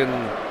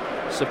Brazilian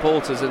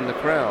supporters in the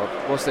crowd.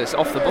 What's this?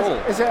 Off the ball.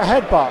 Is it a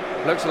headbutt?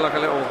 Looks like a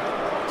little.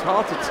 It's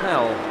hard to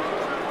tell.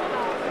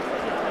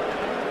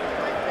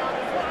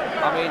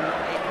 I mean,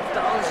 it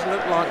does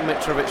look like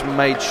Mitrovic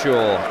made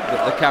sure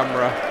that the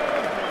camera.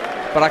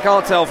 But I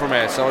can't tell from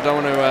here, so I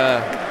don't want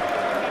to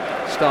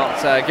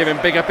start giving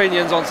big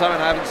opinions on something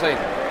I haven't seen.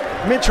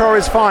 Mitro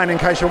is fine, in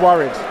case you're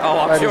worried. Oh,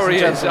 I'm ladies sure and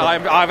he is.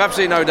 gentlemen. I've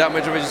absolutely no doubt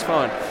Mitrovic is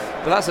fine.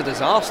 But that's a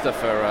disaster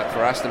for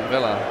Aston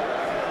Villa.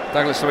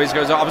 Douglas Luiz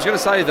goes. I was going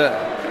to say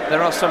that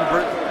there are some.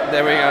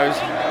 There he goes.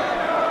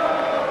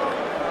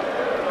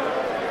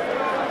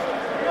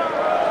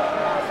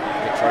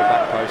 Mitro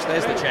back post.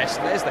 There's the chest.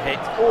 There's the hit.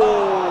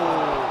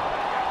 Oh!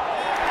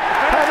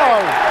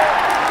 Hello!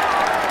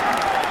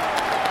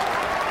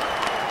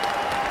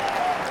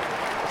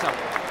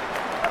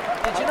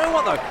 Do you know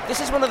what though? This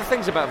is one of the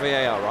things about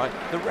VAR, right?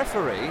 The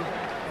referee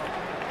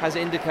has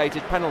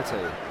indicated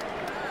penalty,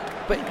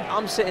 but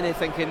I'm sitting here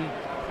thinking,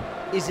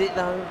 is it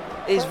though?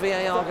 Is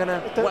VAR gonna?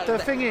 The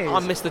thing is, I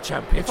missed the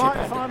championship.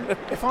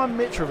 If I'm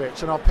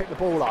Mitrovic and I'll pick the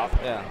ball up,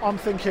 Yeah. I'm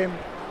thinking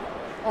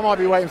I might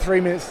be waiting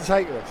 3 minutes to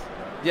take this.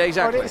 Yeah,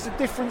 exactly. Right, it's a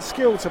different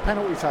skill to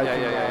penalty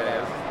taking.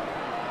 Yeah.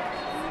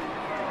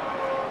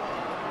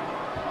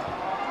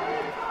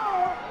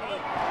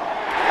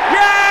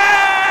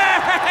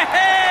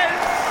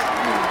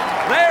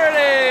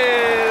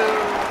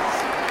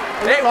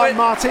 It looked like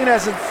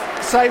Martinez had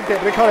saved it,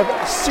 but it kind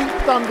of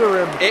seeped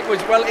under him. It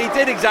was, well, he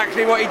did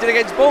exactly what he did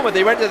against Bournemouth.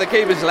 He went to the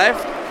keeper's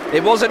left.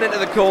 It wasn't into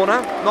the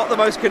corner. Not the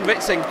most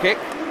convincing kick.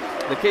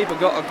 The keeper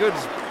got a good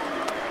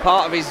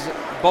part of his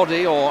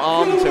body or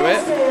arm to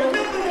it,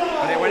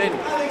 and it went in.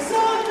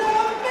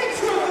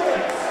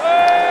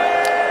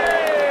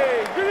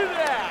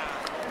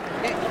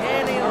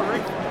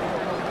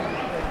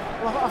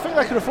 Well, I think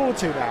they can afford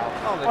to now.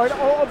 Oh, I mean,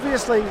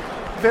 obviously,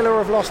 Villa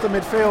have lost a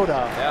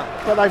midfielder, Yeah.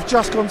 but they've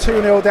just gone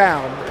 2-0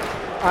 down,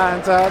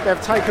 and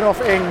they've taken off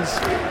Ings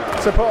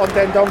to put on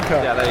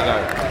Dendoncker. Yeah, there you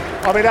go.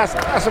 I mean,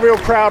 that's a real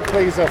crowd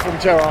pleaser from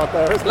Gerrard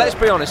there, isn't Let's it?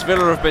 be honest,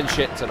 Villa have been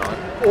shit tonight.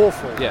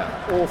 Awful. Yeah.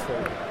 Awful.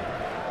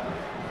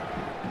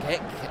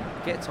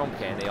 Get Tom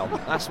Kearney on.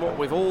 That's what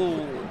we've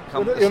all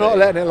come to see. You're not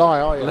letting it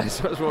lie, are you?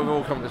 That's what we've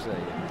all come to see.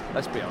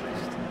 Let's be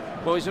honest.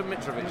 Well, he's at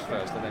Mitrovic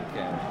first and then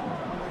Kearney.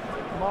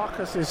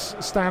 Marcus is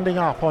standing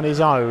up on his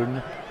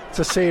own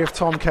to see if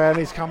Tom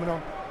Kearney's coming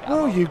on.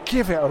 Will you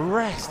give it a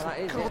rest, for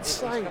God's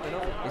sake?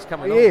 He's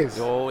coming He on. is.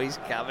 Oh, he's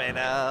coming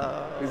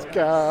on. He's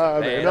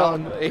coming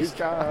on. He's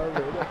coming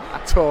on.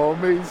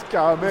 Tommy's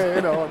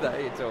coming on. That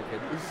you're talking.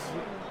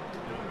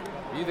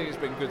 You think it's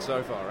been good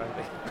so far,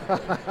 Andy?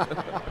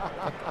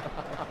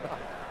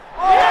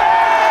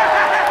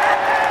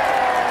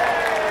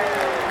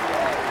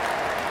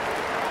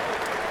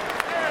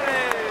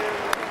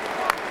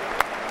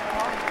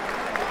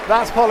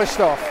 That's polished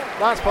off.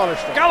 That's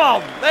polished off. Come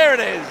on, there it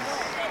is.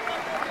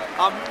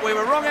 We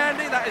were wrong,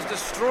 Andy. That has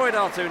destroyed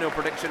our 2-0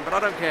 prediction, but I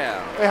don't care.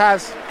 It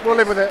has. We'll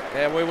live with it.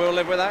 Yeah, we will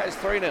live with that. It's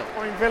 3-0.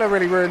 I mean, Villa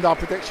really ruined our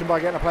prediction by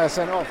getting a player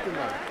sent off, didn't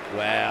they?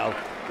 Well,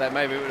 that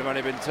maybe it would have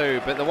only been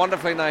 2, but the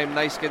wonderfully named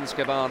Naiskin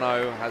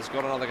Skabano has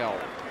got another goal.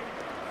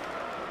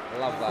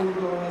 Love that.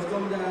 Has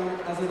gone down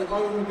as an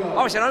own goal.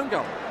 Oh, it's an own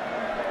goal.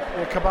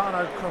 Yeah,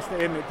 Cabano crossed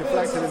it in, it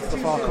deflected into the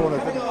far corner.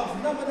 Coming off,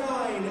 number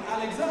 9,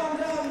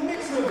 Alexander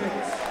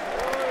Mitrovic.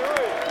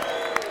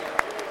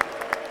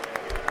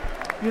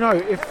 You know,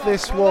 if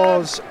this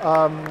was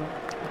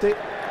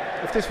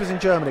in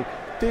Germany,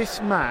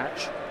 this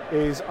match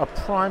is a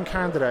prime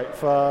candidate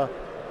for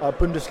a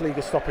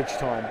Bundesliga stoppage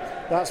time.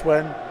 That's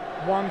when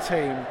one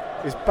team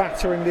is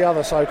battering the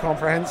other so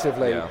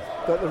comprehensively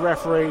that the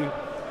referee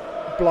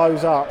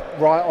blows up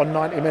right on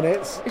 90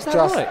 minutes. Is that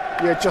right?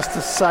 Yeah, just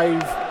to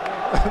save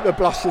the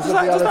blushes of the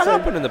other team. Does that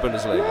happen in the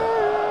Bundesliga?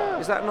 Yeah.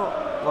 Is that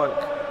not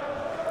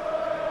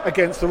like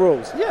against the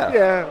rules?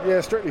 Yeah,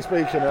 strictly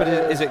speaking. But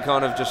is it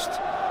kind of just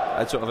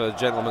a sort of a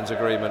gentleman's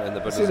agreement in the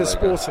Bundesliga? It's in a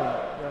sporting.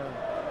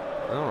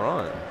 All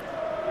right.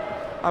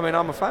 I mean,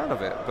 I'm a fan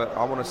of it, but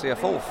I want to see a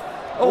fourth.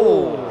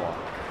 Oh.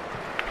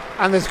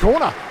 And there's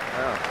corner.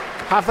 Yeah.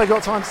 Have they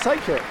got time to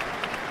take it?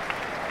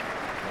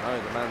 No,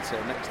 the man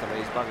sitting next to me,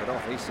 he's buggered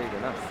off. He's seen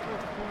enough.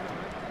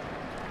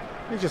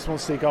 He just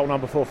wants to see goal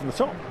number 4 from the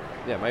top.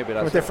 Yeah, maybe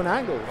that's from a different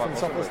angle. Quite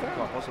from possibly.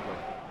 Quite possibly.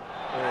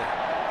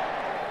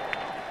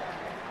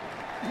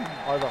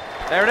 Over.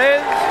 There it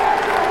is.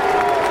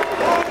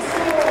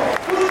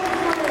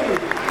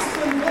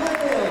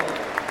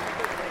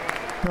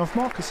 Now, if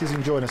Marcus is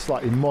enjoying a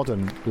slightly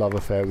modern love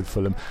affair with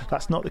Fulham,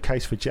 that's not the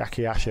case for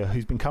Jackie Asher,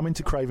 who's been coming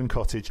to Craven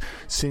Cottage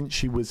since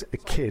she was a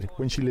kid,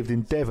 when she lived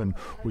in Devon,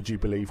 would you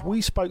believe. We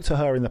spoke to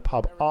her in the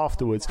pub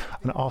afterwards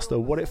and asked her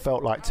what it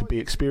felt like to be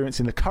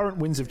experiencing the current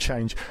winds of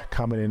change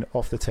coming in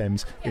off the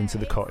Thames into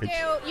the cottage.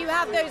 Still, you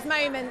have those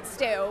moments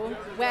still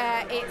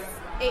where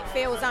it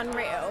feels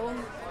unreal,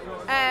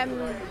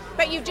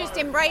 but you just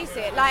embrace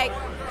it. Like,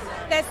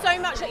 there's so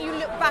much that you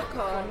look back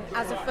on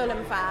as a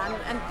Fulham fan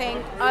and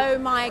think, oh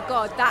my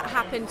God, that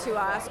happened to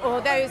us.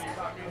 Or those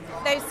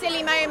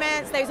silly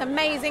moments, those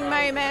amazing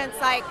moments,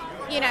 like,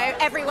 you know,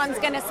 everyone's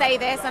going to say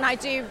this, and I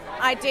do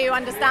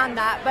understand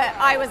that, but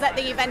I was at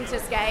the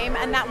Juventus game,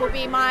 and that will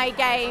be my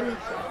game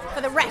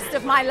for the rest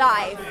of my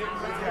life.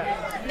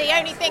 The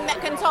only thing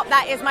that can top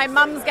that is my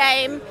mum's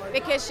game,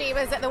 because she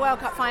was at the World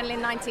Cup final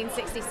in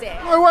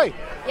 1966. No way!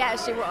 Yeah,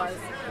 she was.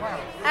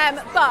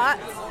 But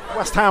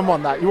West Ham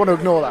won that. You want to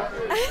ignore that.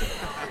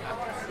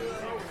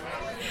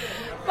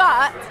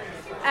 But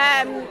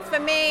for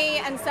me,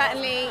 and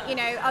certainly, you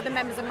know, other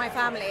members of my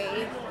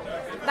family,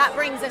 that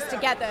brings us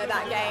together,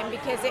 that game,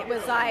 because it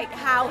was like,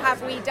 how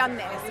have we done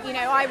this? You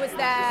know, I was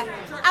there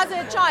as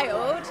a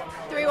child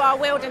through our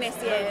wilderness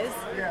years,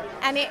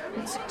 and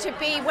to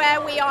be where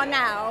we are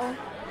now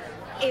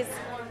is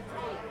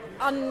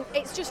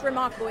it's just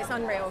remarkable. It's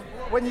unreal.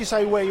 When you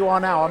say where you are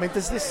now, I mean,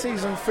 does this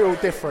season feel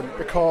different?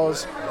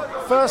 Because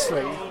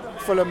firstly,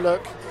 Fulham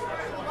look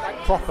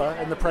proper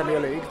in the Premier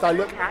League. They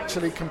look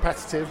actually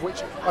competitive,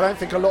 which I don't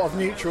think a lot of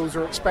neutrals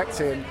are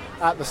expecting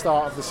at the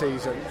start of the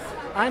season.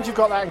 And you've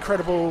got that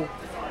incredible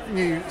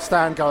new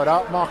stand going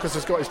up. Marcus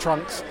has got his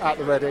trunks at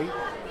the ready.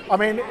 I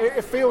mean,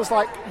 it feels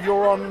like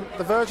you're on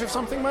the verge of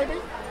something, maybe?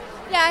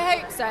 Yeah, I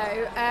hope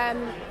so.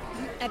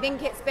 I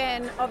think it's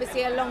been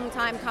obviously a long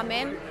time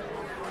coming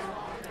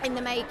in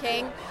the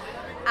making,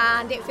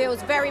 and it feels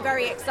very,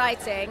 very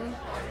exciting.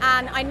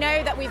 And I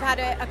know that we've had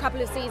a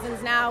couple of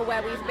seasons now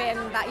where we've been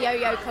that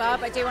yo-yo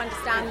club. I do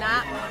understand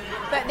that,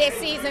 but this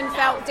season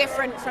felt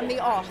different from the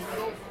off.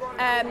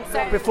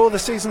 So before the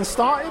season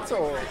started,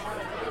 or?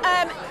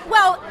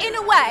 Well, in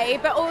a way,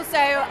 but also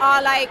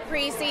our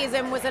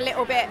pre-season was a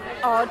little bit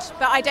odd.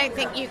 But I don't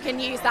think you can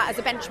use that as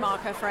a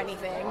benchmarker for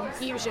anything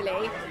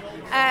usually.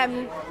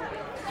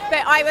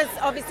 But I was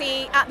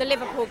obviously at the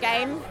Liverpool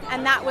game,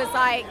 and that was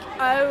like,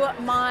 oh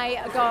my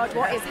God,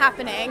 what is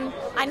happening?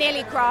 I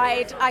nearly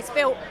cried. I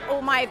spilt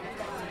all my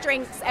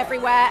drinks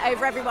everywhere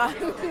over everyone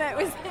that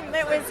was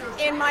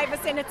in my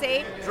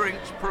vicinity.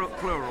 Drinks,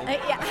 plural.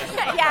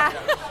 Yeah,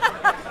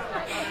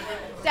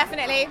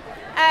 definitely.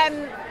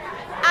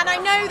 And I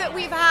know that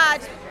we've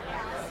had,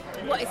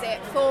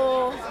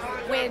 4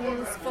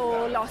 wins,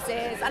 4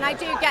 losses, and I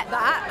do get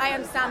that, I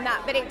understand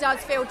that, but it does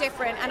feel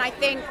different. And I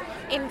think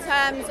in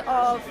terms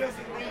of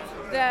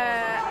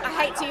I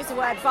hate to use the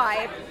word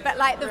vibe, but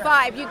the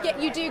vibe,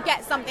 you do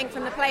get something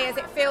from the players.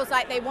 It feels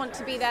like they want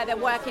to be there, they're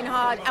working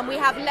hard, and we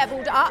have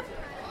levelled up.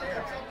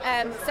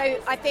 So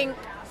I think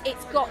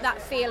it's got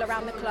that feel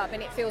around the club,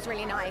 and it feels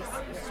really nice.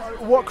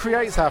 What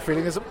creates that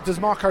feeling? Does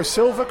Marco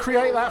Silva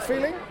create that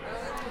feeling?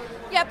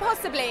 Yeah,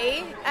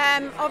 possibly.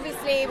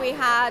 Obviously, we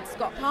had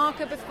Scott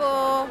Parker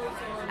before,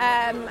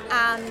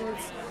 and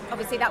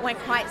obviously that went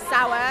quite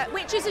sour,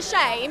 which is a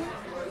shame,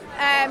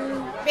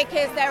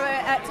 because there were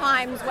at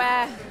times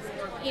where,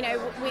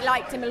 we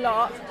liked him a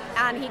lot,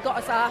 and he got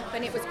us up,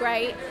 and it was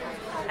great.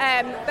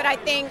 But I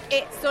think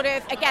it's sort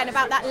of, again,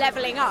 about that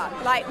levelling up.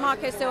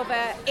 Marco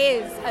Silva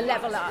is a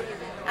level up,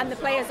 and the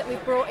players that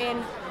we've brought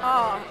in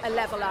are a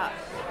level up.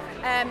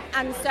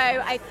 And so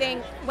I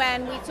think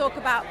when we talk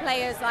about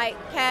players like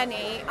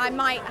Kearney, I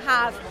might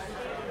have,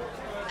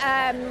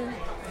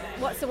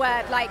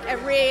 like a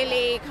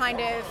really kind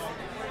of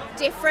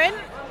different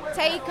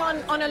take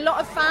on a lot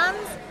of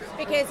fans,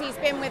 because he's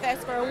been with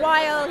us for a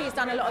while, he's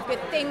done a lot of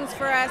good things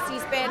for us,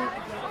 he's been,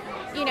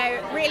 you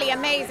know, really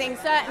amazing,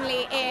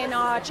 certainly in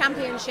our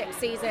championship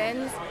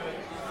seasons.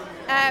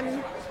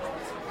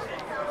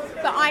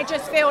 But I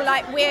just feel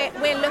like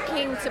we're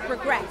looking to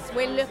progress.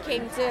 We're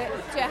looking to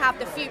have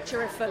the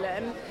future of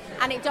Fulham,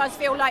 and it does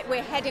feel like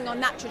we're heading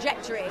on that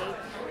trajectory.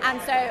 And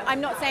so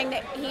I'm not saying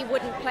that he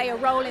wouldn't play a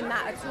role in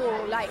that at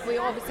all. Like, we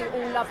obviously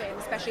all love him,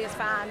 especially as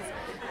fans.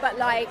 But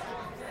like,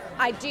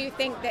 I do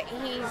think that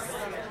he's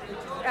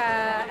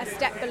a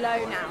step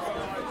below now.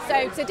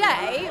 So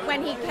today,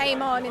 when he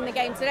came on in the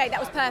game today, that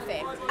was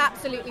perfect,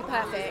 absolutely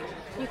perfect.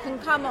 You can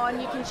come on,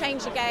 you can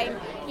change the game,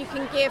 you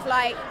can give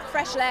like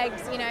fresh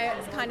legs, you know,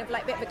 it's kind of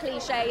like a bit of a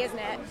cliche, isn't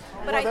it?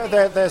 But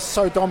well, they're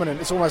so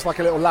dominant, it's almost like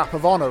a little lap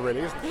of honour,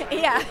 really, isn't it?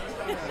 Yeah,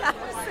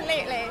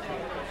 absolutely.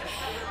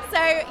 So,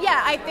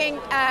 yeah, I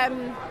think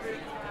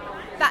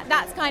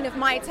that's kind of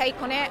my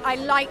take on it. I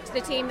liked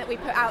the team that we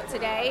put out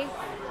today,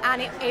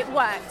 and it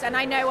worked. And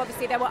I know,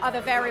 obviously, there were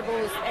other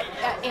variables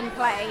in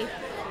play,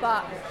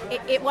 but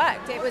it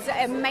worked. It was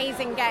an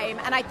amazing game.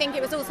 And I think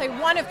it was also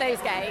one of those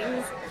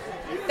games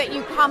that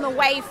you come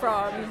away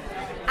from,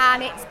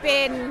 and it's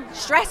been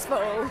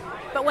stressful,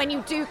 but when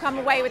you do come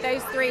away with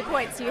those 3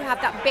 points, you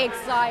have that big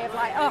sigh of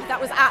like, oh,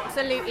 that was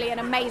absolutely an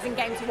amazing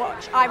game to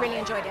watch. I really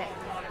enjoyed it.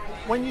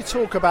 When you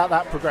talk about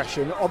that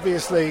progression,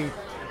 obviously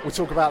we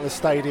talk about the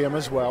stadium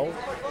as well.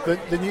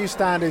 The new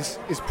stand is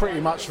pretty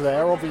much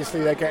there.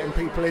 Obviously they're getting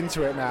people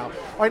into it now.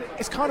 I mean,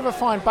 it's kind of a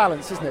fine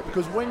balance, isn't it?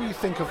 Because when you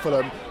think of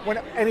Fulham, when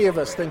any of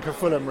us think of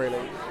Fulham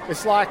really,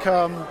 it's like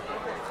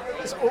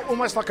it's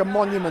almost like a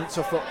monument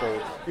to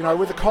football. You know,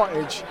 with the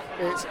Cottage,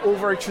 it's all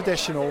very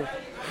traditional.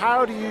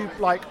 How do you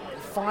like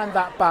find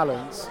that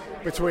balance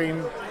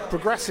between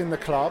progressing the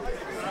club,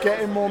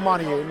 getting more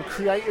money in,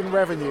 creating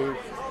revenue,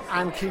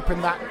 and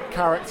keeping that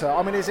character?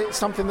 I mean, is it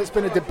something that's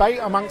been a debate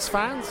amongst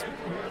fans,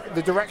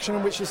 the direction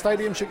in which the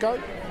stadium should go?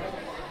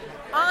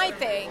 I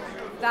think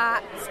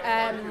that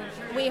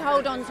we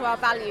hold on to our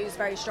values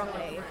very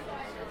strongly.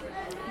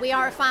 We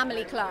are a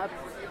family club.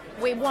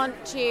 We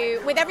want to,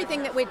 with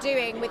everything that we're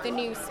doing with the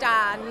new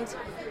stand,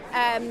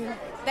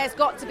 there's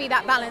got to be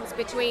that balance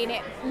between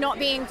it not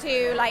being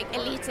too like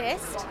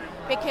elitist,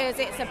 because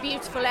it's a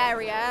beautiful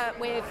area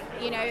with,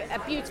 you know, a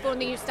beautiful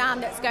new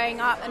stand that's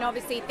going up, and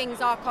obviously things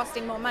are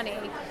costing more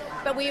money.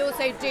 But we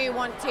also do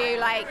want to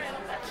like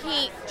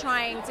keep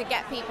trying to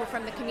get people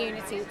from the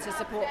community to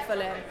support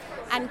Fulham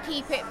and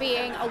keep it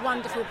being a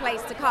wonderful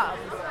place to come.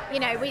 You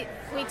know, we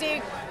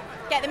do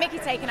get the mickey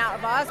taken out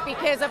of us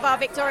because of our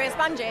Victoria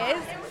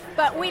sponges,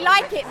 but we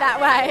like it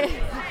that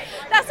way.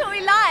 That's what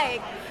we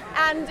like.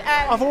 And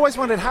I've always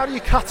wondered, how do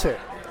you cut it?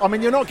 I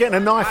mean, you're not getting a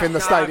knife in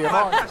the stadium,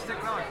 are you?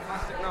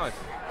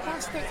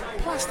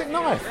 Plastic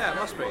knife? Yeah, it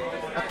must be.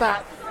 At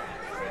that.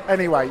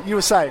 Anyway, you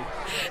were saying?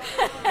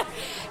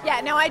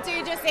 Yeah, no, I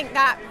do just think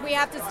that we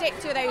have to stick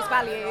to those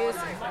values.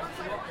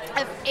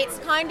 It's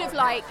kind of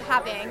like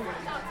having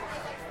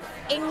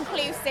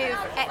inclusive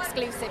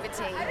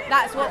exclusivity.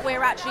 That's what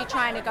we're actually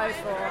trying to go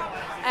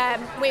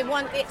for. We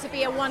want it to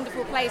be a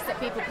wonderful place that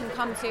people can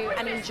come to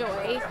and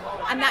enjoy,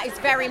 and that is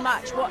very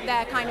much what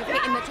they're kind of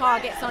hitting the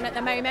targets on at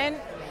the moment.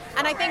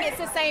 And I think it's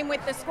the same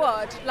with the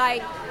squad.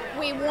 Like,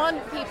 we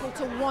want people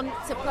to want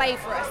to play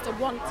for us, to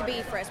want to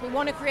be for us. We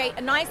want to create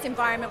a nice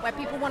environment where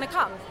people want to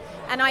come.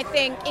 And I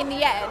think in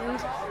the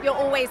end, you're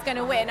always going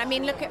to win. I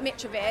mean, look at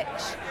Mitrovic.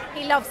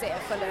 He loves it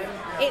at Fulham.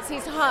 It's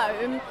his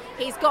home.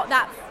 He's got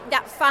that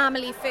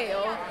family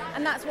feel,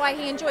 and that's why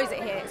he enjoys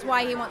it here. It's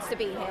why he wants to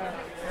be here.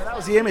 Yeah, that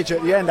was the image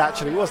at the end,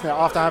 actually, wasn't it?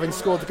 After having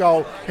scored the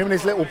goal, him and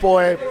his little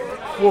boy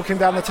walking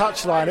down the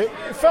touchline. It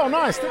felt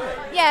nice, didn't it?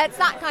 Yeah, it's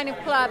that kind of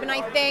club, and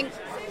I think,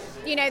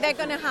 you know, they're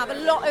going to have a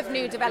lot of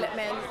new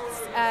developments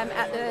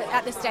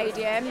at the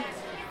stadium.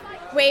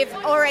 We've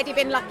already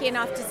been lucky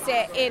enough to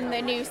sit in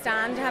the new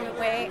stand, haven't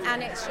we?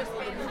 And it's just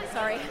been,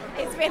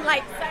 it's been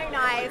like so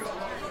nice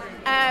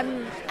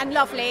and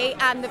lovely.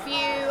 And the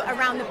view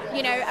around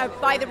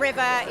by the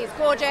river is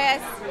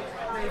gorgeous.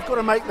 You've got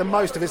to make the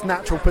most of its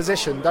natural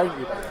position, don't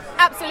you?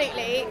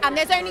 Absolutely. And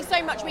there's only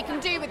so much we can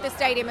do with the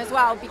stadium as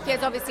well,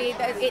 because obviously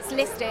it's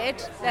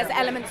listed. There's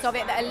elements of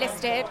it that are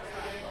listed.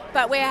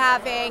 But we're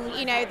having,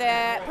 you know,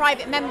 the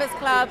private members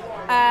club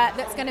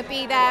that's going to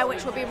be there,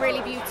 which will be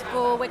really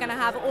beautiful. We're going to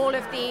have all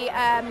of the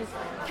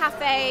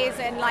cafes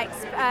and like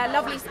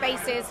lovely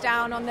spaces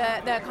down on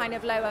the kind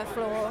of lower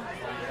floor.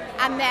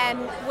 And then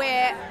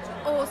we're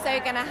also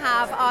going to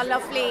have our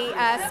lovely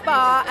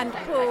spa and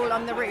pool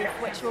on the roof,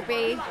 which will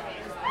be,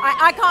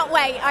 I can't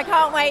wait. I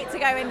can't wait to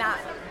go in that.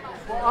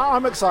 Well,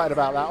 I'm excited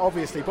about that,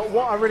 obviously. But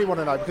what I really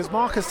want to know, because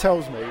Marcus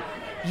tells me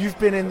you've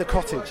been in the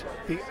cottage,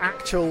 the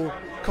actual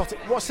cottage.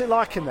 What's it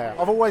like in there?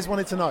 I've always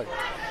wanted to know.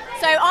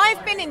 So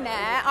I've been in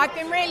there. I've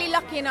been really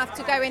lucky enough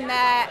to go in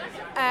there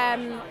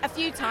a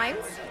few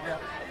times.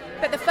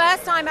 But the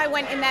first time I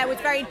went in there was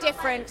very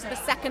different to the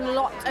second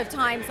lot of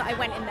times that I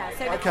went in there.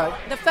 So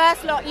the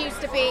first lot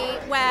used to be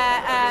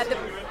where the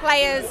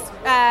players,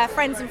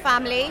 friends and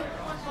family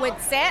would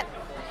sit.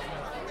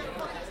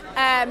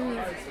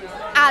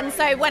 And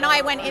so when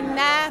I went in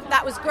there,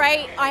 that was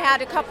great. I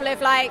had a couple of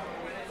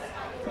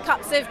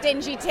cups of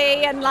dingy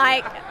tea and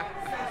a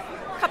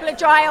couple of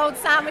dry old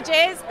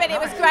sandwiches, but it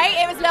was great.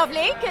 It was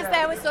lovely because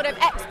there was sort of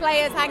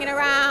ex-players hanging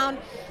around.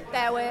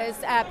 There was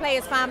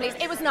players' families.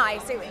 It was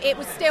nice. It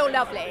was still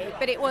lovely,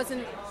 but it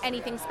wasn't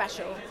anything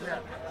special.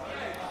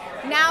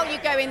 Now you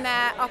go in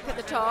there up at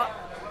the top,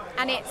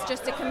 and it's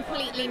just a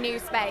completely new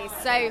space.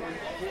 So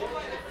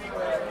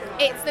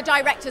it's the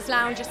director's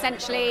lounge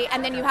essentially,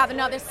 and then you have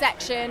another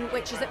section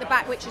which is at the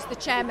back, which is the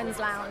chairman's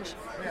lounge,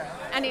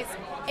 and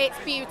it's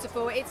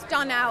beautiful. It's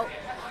done out.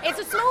 It's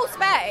a small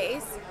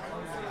space,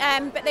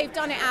 but they've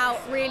done it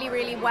out really,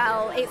 really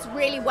well. It's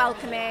really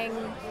welcoming,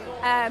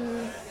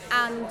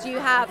 and you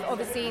have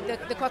obviously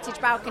the cottage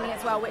balcony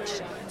as well,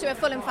 which to a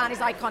Fulham fan is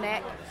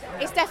iconic.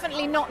 It's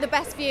definitely not the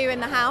best view in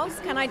the house.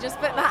 Can I just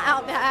put that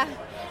out there?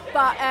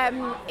 But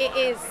it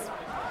is.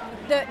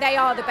 They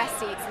are the best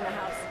seats in the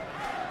house.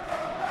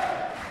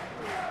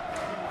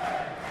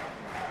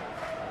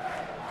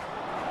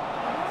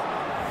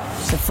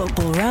 The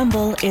Football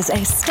Ramble is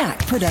a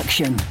Stack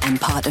production and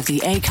part of the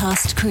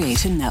Acast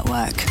Creator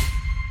Network.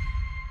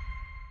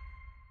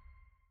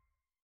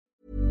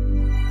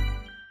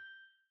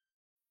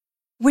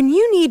 When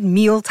you need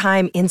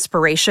mealtime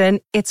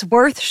inspiration, it's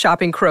worth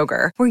shopping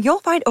Kroger, where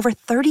you'll find over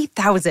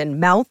 30,000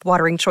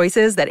 mouth-watering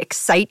choices that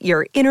excite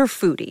your inner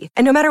foodie.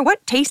 And no matter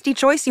what tasty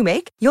choice you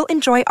make, you'll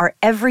enjoy our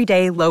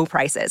everyday low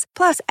prices,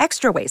 plus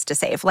extra ways to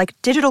save, like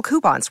digital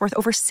coupons worth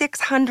over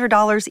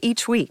 $600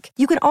 each week.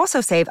 You can also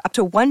save up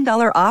to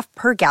 $1 off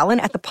per gallon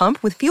at the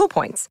pump with fuel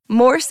points.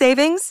 More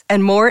savings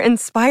and more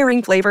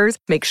inspiring flavors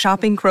make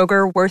shopping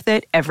Kroger worth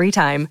it every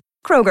time.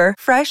 Kroger,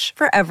 fresh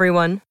for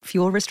everyone.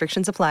 Fuel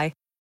restrictions apply.